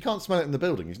coming. If he can't smell it in the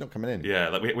building, he's not coming in. yeah,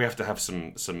 like we have to have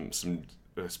some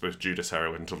I suppose Judas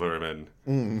heroin to lure him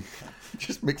in.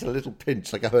 Just mix a little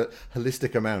pinch, like a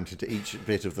holistic amount into each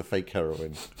bit of the fake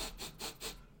heroin.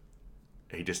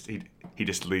 He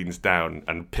just leans down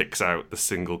and picks out the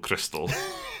single crystal.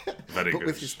 Very But good.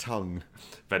 with his tongue.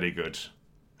 Very good.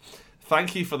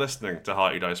 Thank you for listening to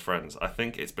Hearty Dice Friends. I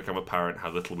think it's become apparent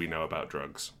how little we know about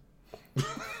drugs.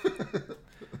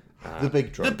 The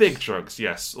big drugs. The big drugs,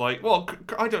 yes. Like, well,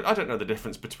 I don't know the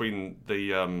difference between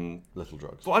the Little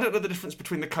drugs. Well, I don't know the difference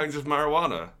between the kinds of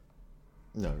marijuana.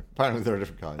 No. Apparently there are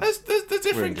different kinds. There's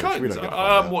different English, we kinds. don't get to I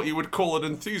find am out. what you would call an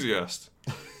enthusiast.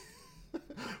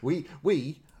 We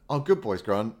are good boys,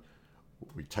 Grant.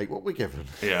 We take what we're given.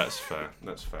 Yeah, that's fair.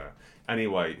 That's fair.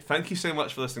 Anyway, thank you so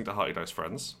much for listening to Hearty Dice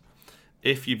Friends.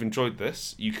 If you've enjoyed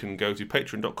this, you can go to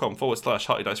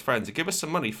patreon.com/Hearty Dice Friends and give us some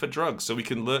money for drugs so we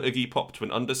can lure Iggy Pop to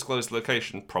an undisclosed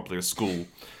location, probably a school,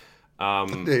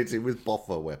 It was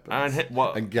boffer weapons. and hit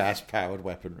what? And gas-powered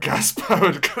weaponry.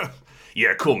 Gas-powered gun.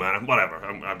 Yeah, cool, man.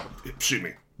 Whatever. Shoot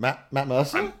me. Matt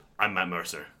Mercer? I'm Matt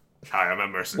Mercer. Hi, I'm Matt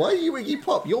Mercer. Why are you Iggy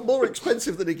Pop? You're more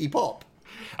expensive than Iggy Pop.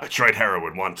 I tried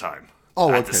heroin one time. Oh,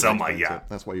 I had okay, to sell that my explains yacht. it.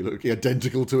 That's why you look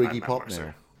identical to Iggy Matt Pop Mercer.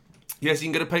 now. Yes,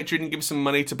 you can go to Patreon and give us some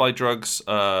money to buy drugs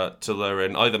to lure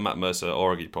in either Matt Mercer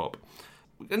or Iggy Pop.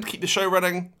 And keep the show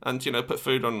running and, put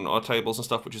food on our tables and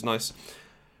stuff, which is nice.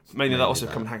 Mainly that, also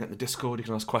come and hang out in the Discord. You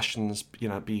can ask questions,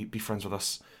 be friends with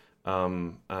us.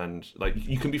 And, like,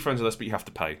 you can be friends with us, but you have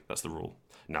to pay. That's the rule.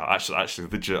 No, actually,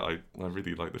 legit, I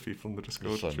really like the people on the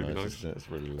Discord. So It's really nice. isn't it? It's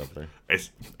really lovely.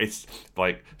 It's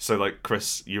like, so, like,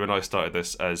 Chris, you and I started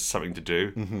this as something to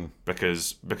do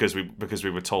because we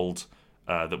were told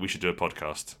that we should do a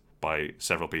podcast by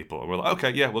several people, and we're like,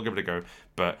 okay, yeah, we'll give it a go.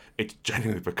 But it's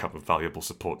genuinely become a valuable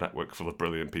support network full of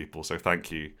brilliant people. So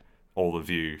thank you, all of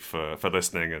you, for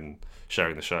listening and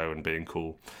sharing the show and being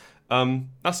cool.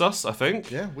 That's us, I think.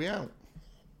 Yeah, we out.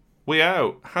 We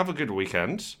out. Have a good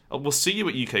weekend. We'll see you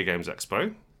at UK Games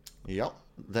Expo. Yep.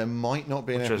 There might not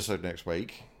be an Which is- episode next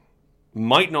week.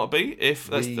 Might not be.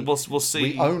 We'll see.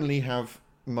 We only have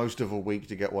most of a week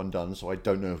to get one done, so I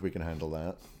don't know if we can handle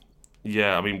that.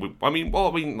 Yeah,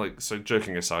 so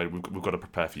joking aside, we've got to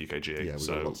prepare for UKGA. Yeah,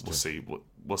 so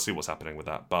we'll see what's happening with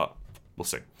that, but we'll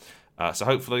see. So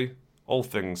hopefully, all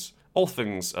things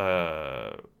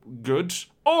good.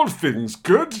 All things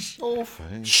good. All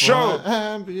things Show. bright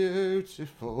and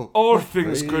beautiful. All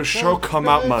things good shall come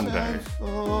out Monday.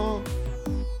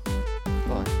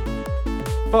 Bye.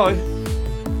 Bye.